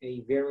has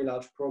a very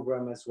large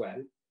program as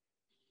well.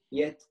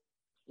 Yet,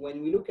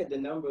 when we look at the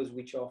numbers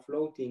which are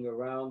floating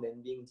around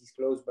and being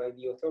disclosed by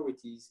the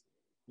authorities,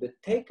 the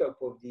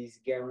take-up of these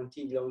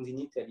guaranteed loans in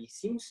Italy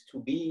seems to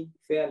be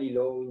fairly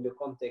low in the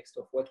context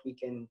of what we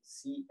can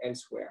see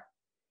elsewhere.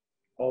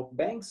 Are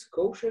banks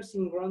cautious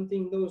in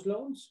granting those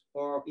loans,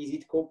 or is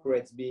it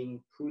corporates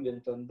being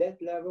prudent on debt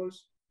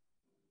levels?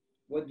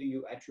 What do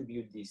you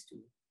attribute this to?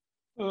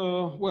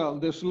 Well,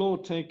 the slow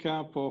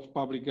take-up of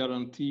public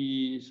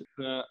guarantees,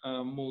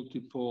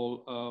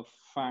 multiple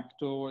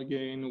factors.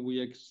 Again, we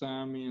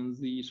examine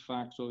these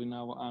factors in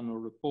our annual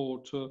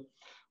report.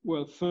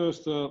 Well,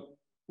 first,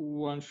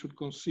 one should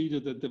consider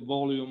that the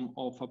volume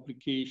of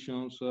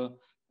applications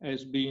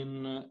has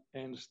been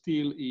and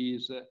still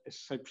is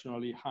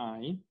exceptionally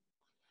high.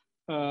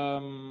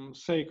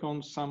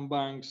 Second, some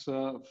banks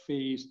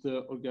faced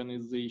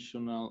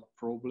organizational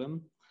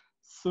problem.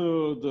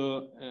 Third,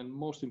 and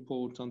most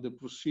important, the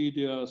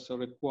procedures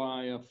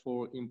required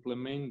for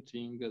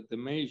implementing the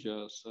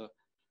measures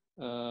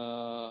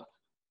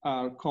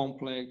are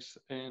complex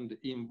and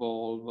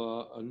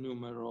involve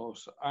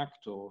numerous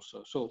actors.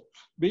 So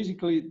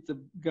basically, the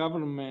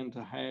government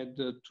had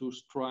to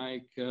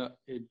strike a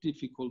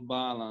difficult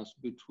balance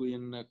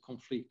between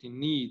conflicting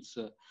needs.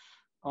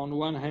 On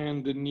one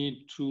hand, the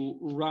need to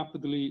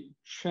rapidly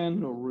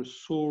channel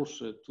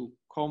resources to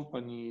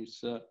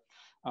companies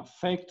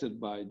affected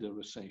by the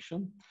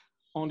recession.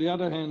 On the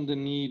other hand, the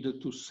need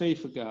to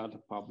safeguard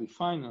public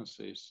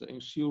finances,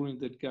 ensuring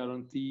that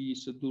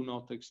guarantees do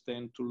not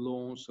extend to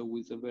loans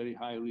with a very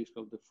high risk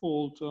of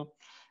default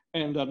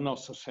and are not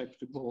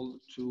susceptible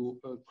to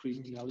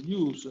criminal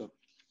use.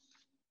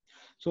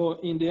 So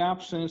in the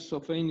absence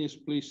of any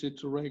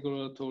explicit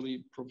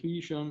regulatory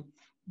provision,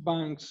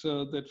 banks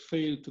that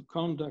fail to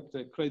conduct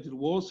a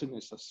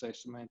creditworthiness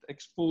assessment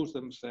expose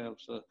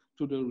themselves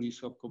to the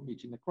risk of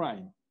committing a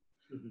crime.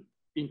 Mm-hmm.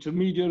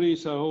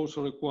 Intermediaries are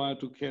also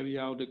required to carry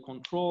out the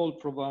control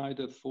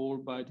provided for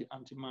by the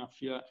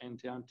anti-mafia and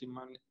the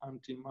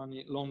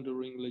anti-money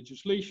laundering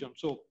legislation.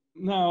 So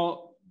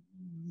now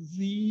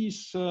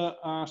these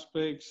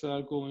aspects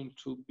are going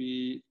to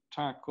be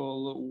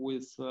tackled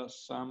with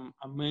some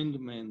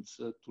amendments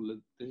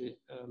to the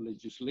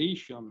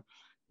legislation,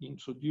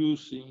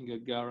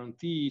 introducing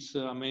guarantees,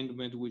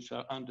 amendments which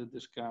are under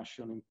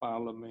discussion in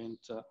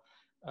Parliament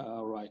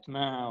right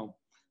now.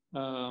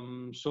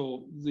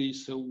 So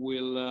this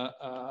will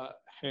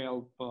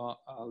help,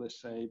 let's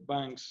say,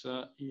 banks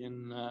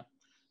in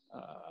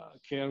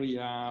carry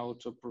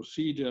out a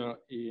procedure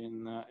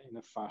in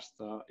a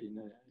faster,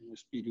 in a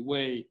speedy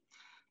way.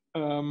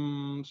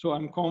 So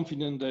I'm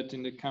confident that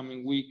in the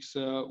coming weeks,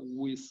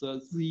 with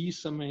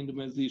these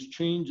amendments, these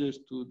changes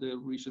to the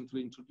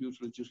recently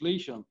introduced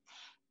legislation,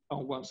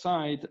 on one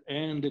side,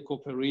 and the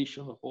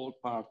cooperation of all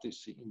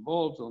parties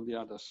involved on the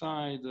other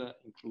side,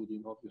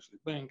 including obviously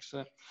banks,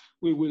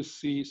 we will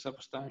see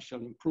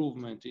substantial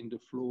improvement in the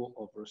flow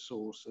of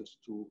resources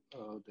to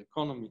the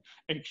economy.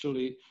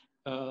 Actually,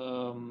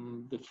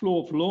 the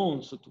flow of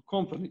loans to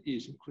companies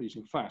is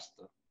increasing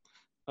faster.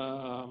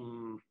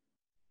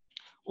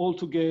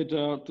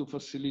 Altogether, to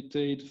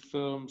facilitate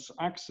firms'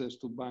 access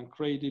to bank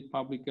credit,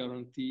 public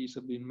guarantees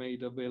have been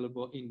made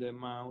available in the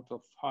amount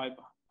of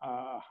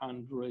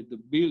 500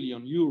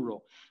 billion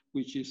euro,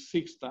 which is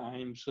 6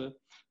 times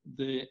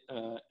the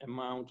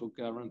amount of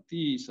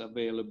guarantees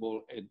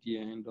available at the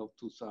end of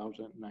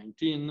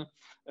 2019.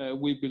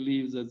 We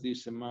believe that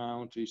this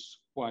amount is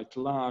quite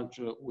large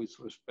with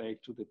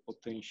respect to the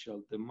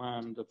potential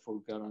demand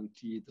for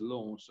guaranteed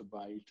loans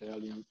by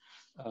Italian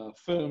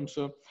firms.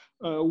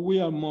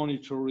 We are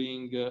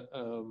monitoring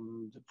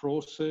the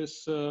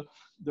process.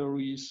 There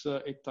is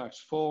a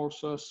task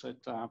force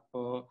set up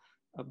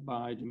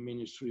by the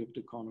Ministry of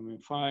the Economy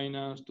and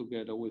Finance,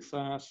 together with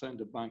us and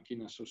the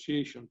Banking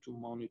Association, to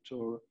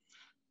monitor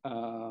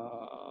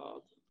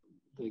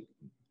the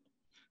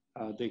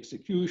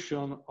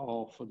execution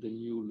of the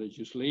new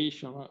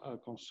legislation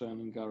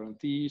concerning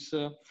guarantees.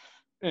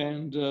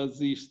 And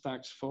this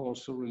task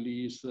force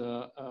released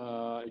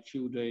a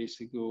few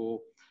days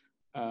ago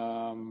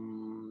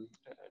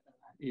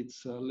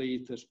its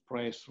latest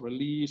press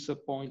release,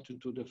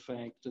 pointing to the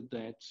fact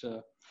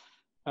that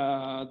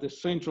the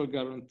Central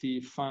Guarantee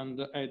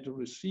Fund had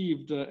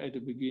received at the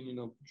beginning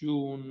of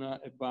June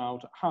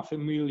about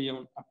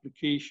 500,000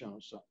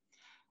 applications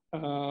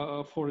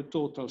for a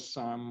total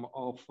sum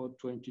of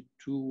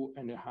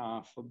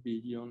 22.5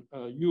 billion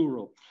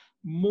euro.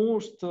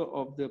 Most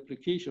of the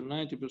application,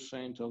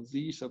 90% of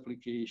these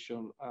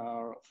applications,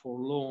 are for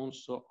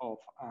loans of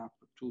up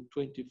to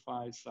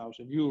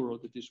 25,000 euro,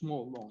 that is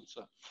small loans.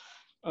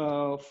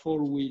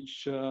 For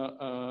which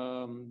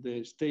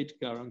the state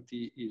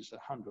guarantee is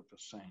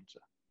 100%.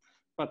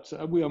 But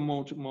we are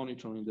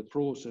monitoring the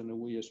process, and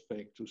we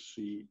expect to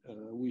see,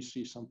 we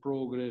see some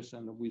progress,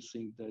 and we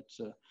think that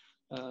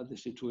the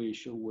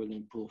situation will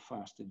improve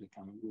fast in the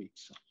coming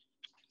weeks.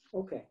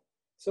 Okay,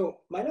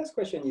 so my last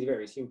question is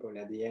very simple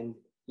at the end,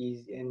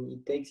 and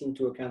it takes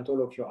into account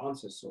all of your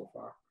answers so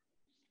far.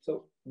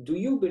 So do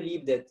you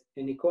believe that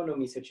an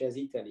economy such as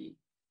Italy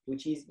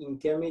which is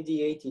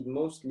intermediated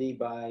mostly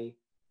by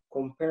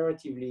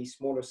comparatively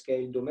smaller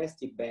scale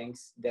domestic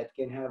banks that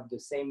can have the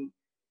same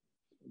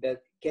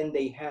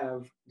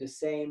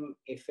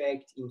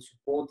effect in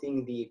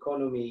supporting the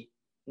economy,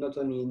 not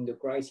only in the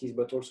crisis,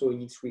 but also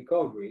in its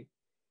recovery?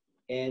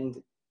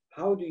 And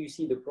how do you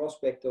see the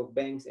prospect of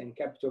banks and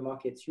capital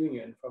markets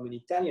union from an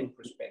Italian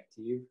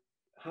perspective?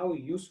 How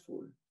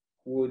useful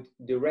would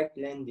direct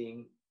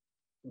lending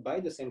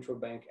by the central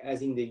bank,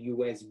 as in the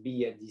US,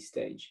 be at this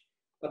stage?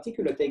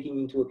 Particularly taking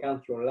into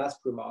account your last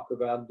remark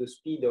about the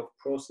speed of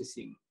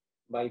processing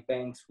by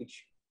banks,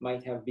 which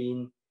might have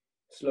been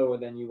slower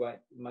than you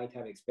might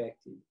have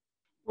expected.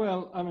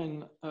 Well, I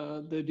mean,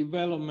 the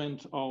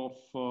development of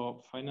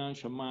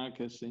financial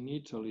markets in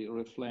Italy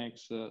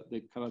reflects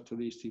the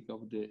characteristic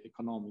of the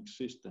economic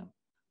system,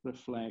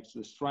 reflects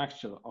the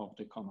structure of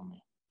the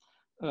economy.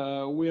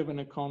 We have an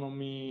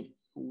economy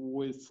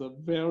with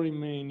very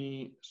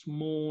many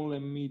small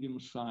and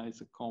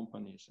medium-sized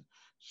companies.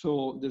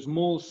 So the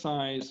small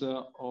size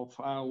of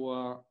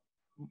our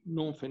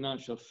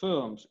non-financial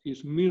firms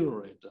is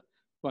mirrored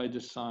by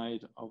the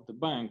size of the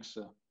banks.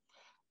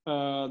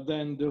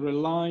 Then the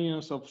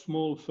reliance of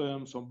small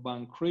firms on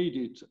bank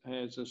credit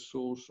as a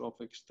source of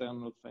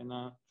external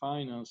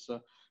finance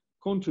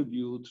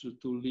contributes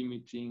to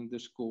limiting the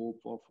scope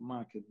of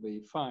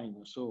market-based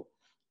finance. So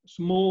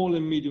small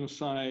and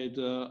medium-sized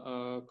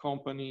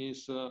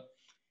companies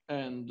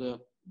and a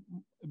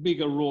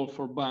bigger role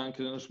for banks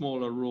and a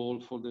smaller role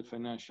for the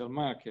financial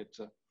market.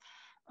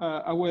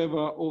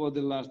 However, over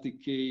the last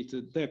decade,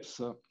 the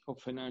depth of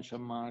financial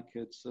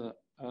markets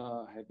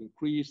have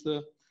increased.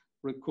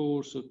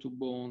 Recourse to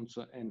bonds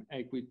and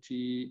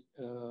equity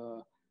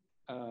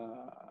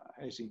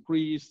has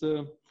increased.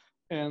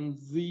 And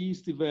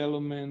these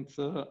developments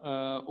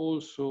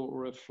also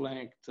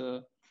reflect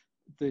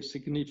the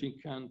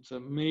significant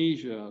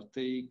measure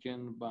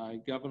taken by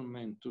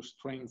government to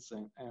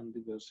strengthen and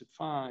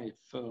diversify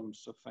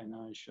firms'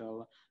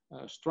 financial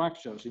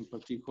structures. In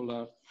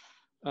particular,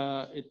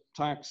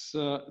 tax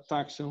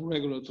and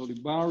regulatory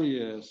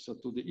barriers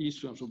to the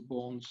issuance of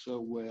bonds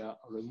were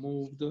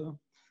removed.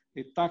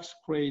 A tax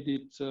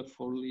credit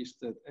for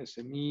listed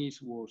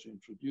SMEs was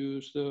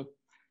introduced.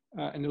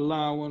 An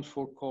allowance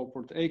for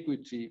corporate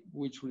equity,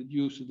 which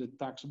reduced the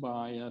tax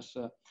bias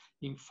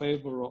in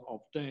favor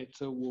of debt,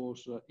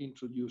 was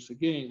introduced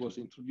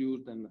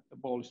and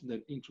abolished and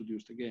then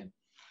introduced again.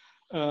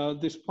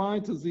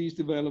 Despite these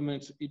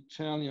developments,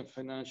 Italian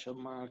financial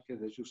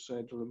market, as you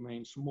said,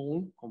 remains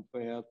small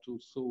compared to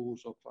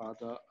those of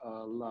other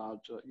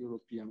large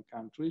European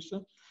countries.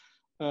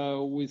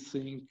 We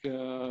think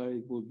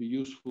it would be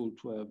useful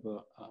to have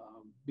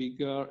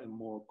bigger and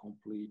more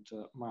complete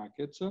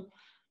markets.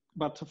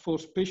 But for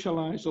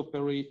specialized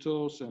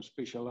operators and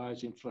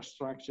specialized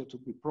infrastructure to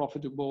be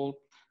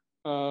profitable,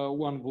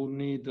 one will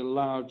need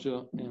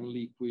larger and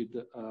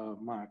liquid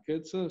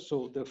markets.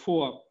 So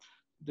therefore,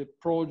 the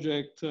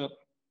project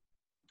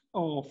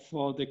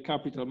of the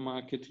Capital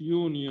Market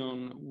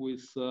Union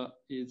with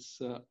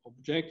its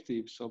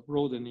objectives of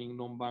broadening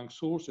non-bank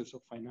sources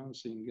of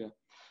financing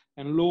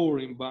and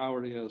lowering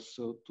barriers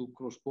to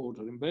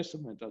cross-border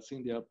investment, I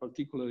think they are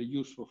particularly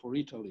useful for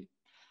Italy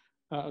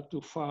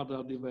to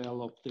further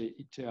develop the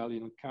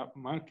Italian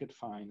market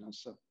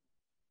finance.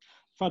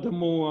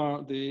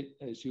 Furthermore,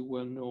 as you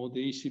well know,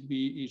 the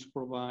ECB is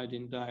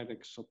providing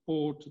direct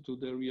support to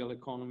the real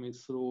economy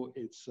through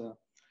its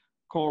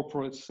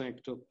corporate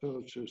sector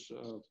purchase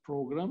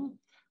program,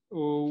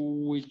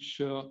 which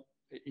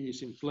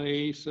is in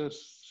place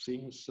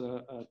since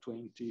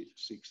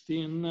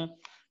 2016.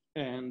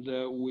 And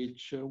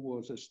which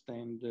was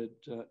extended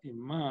in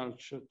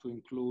March to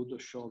include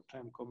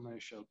short-term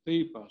commercial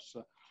papers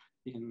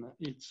in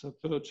its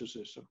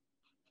purchases.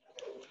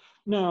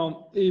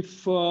 Now,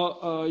 if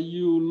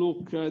you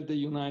look at the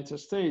United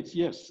States,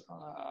 yes,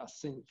 I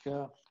think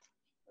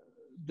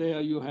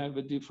there you have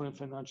a different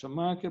financial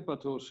market,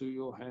 but also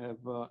you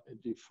have a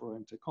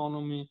different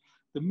economy.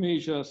 The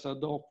measures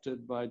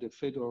adopted by the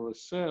Federal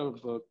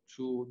Reserve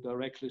to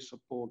directly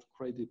support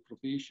credit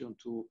provision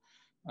to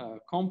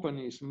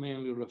companies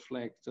mainly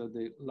reflect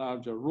the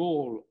larger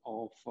role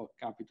of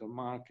capital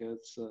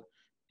markets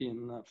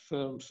in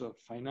firms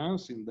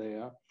financing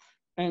there,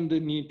 and the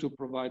need to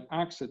provide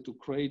access to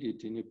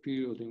credit in a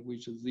period in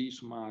which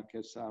these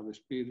markets are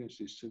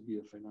experiencing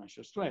severe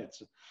financial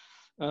threats.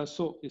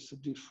 So it's a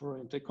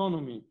different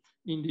economy.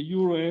 In the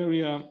euro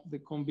area, the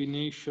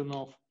combination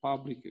of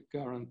public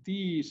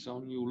guarantees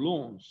on new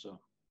loans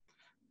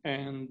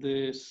and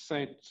the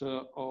set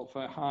of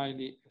a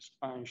highly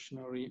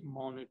expansionary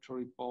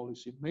monetary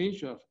policy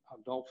measures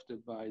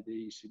adopted by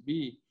the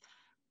ECB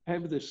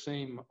have the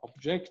same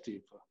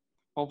objective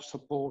of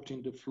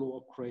supporting the flow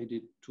of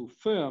credit to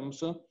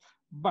firms,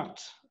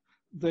 but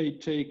they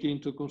take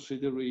into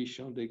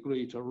consideration the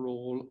greater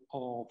role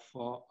of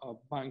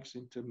banks'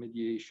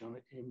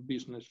 intermediation in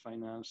business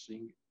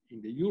financing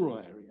in the euro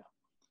area.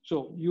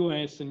 So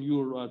US and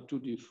euro are two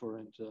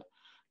different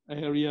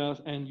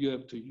areas, and you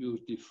have to use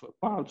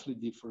partly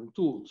different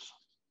tools.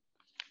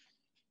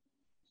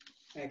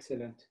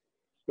 Excellent.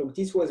 look,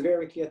 this was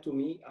very clear to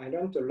me. I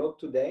learned a lot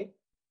today.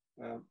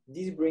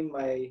 This brings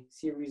my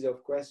series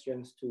of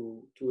questions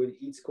to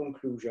its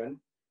conclusion.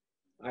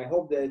 I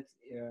hope that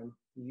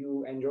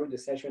you enjoyed the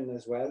session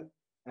as well.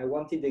 I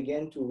wanted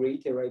again to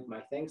reiterate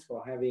my thanks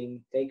for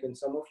having taken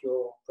some of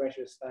your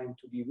precious time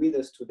to be with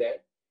us today.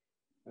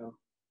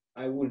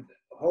 I would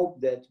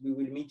hope that we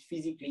will meet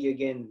physically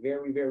again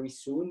very, very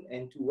soon,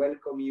 and to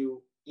welcome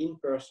you in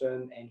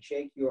person and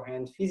shake your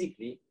hand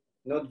physically,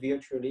 not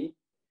virtually,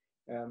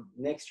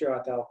 next year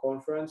at our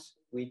conference,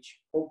 which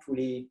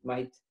hopefully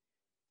might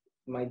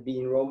be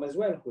in Rome as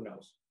well, who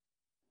knows?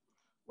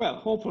 Well,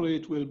 hopefully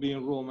it will be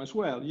in Rome as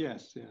well,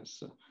 yes,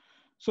 yes.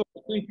 So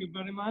thank you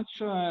very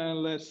much,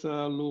 and let's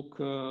look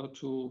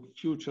to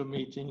future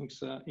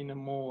meetings in a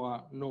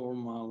more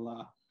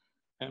normal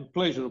and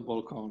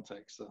pleasurable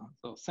context.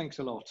 So thanks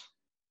a lot.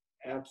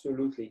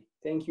 Absolutely.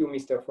 Thank you,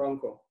 Mr.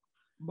 Franco.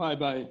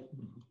 Bye-bye.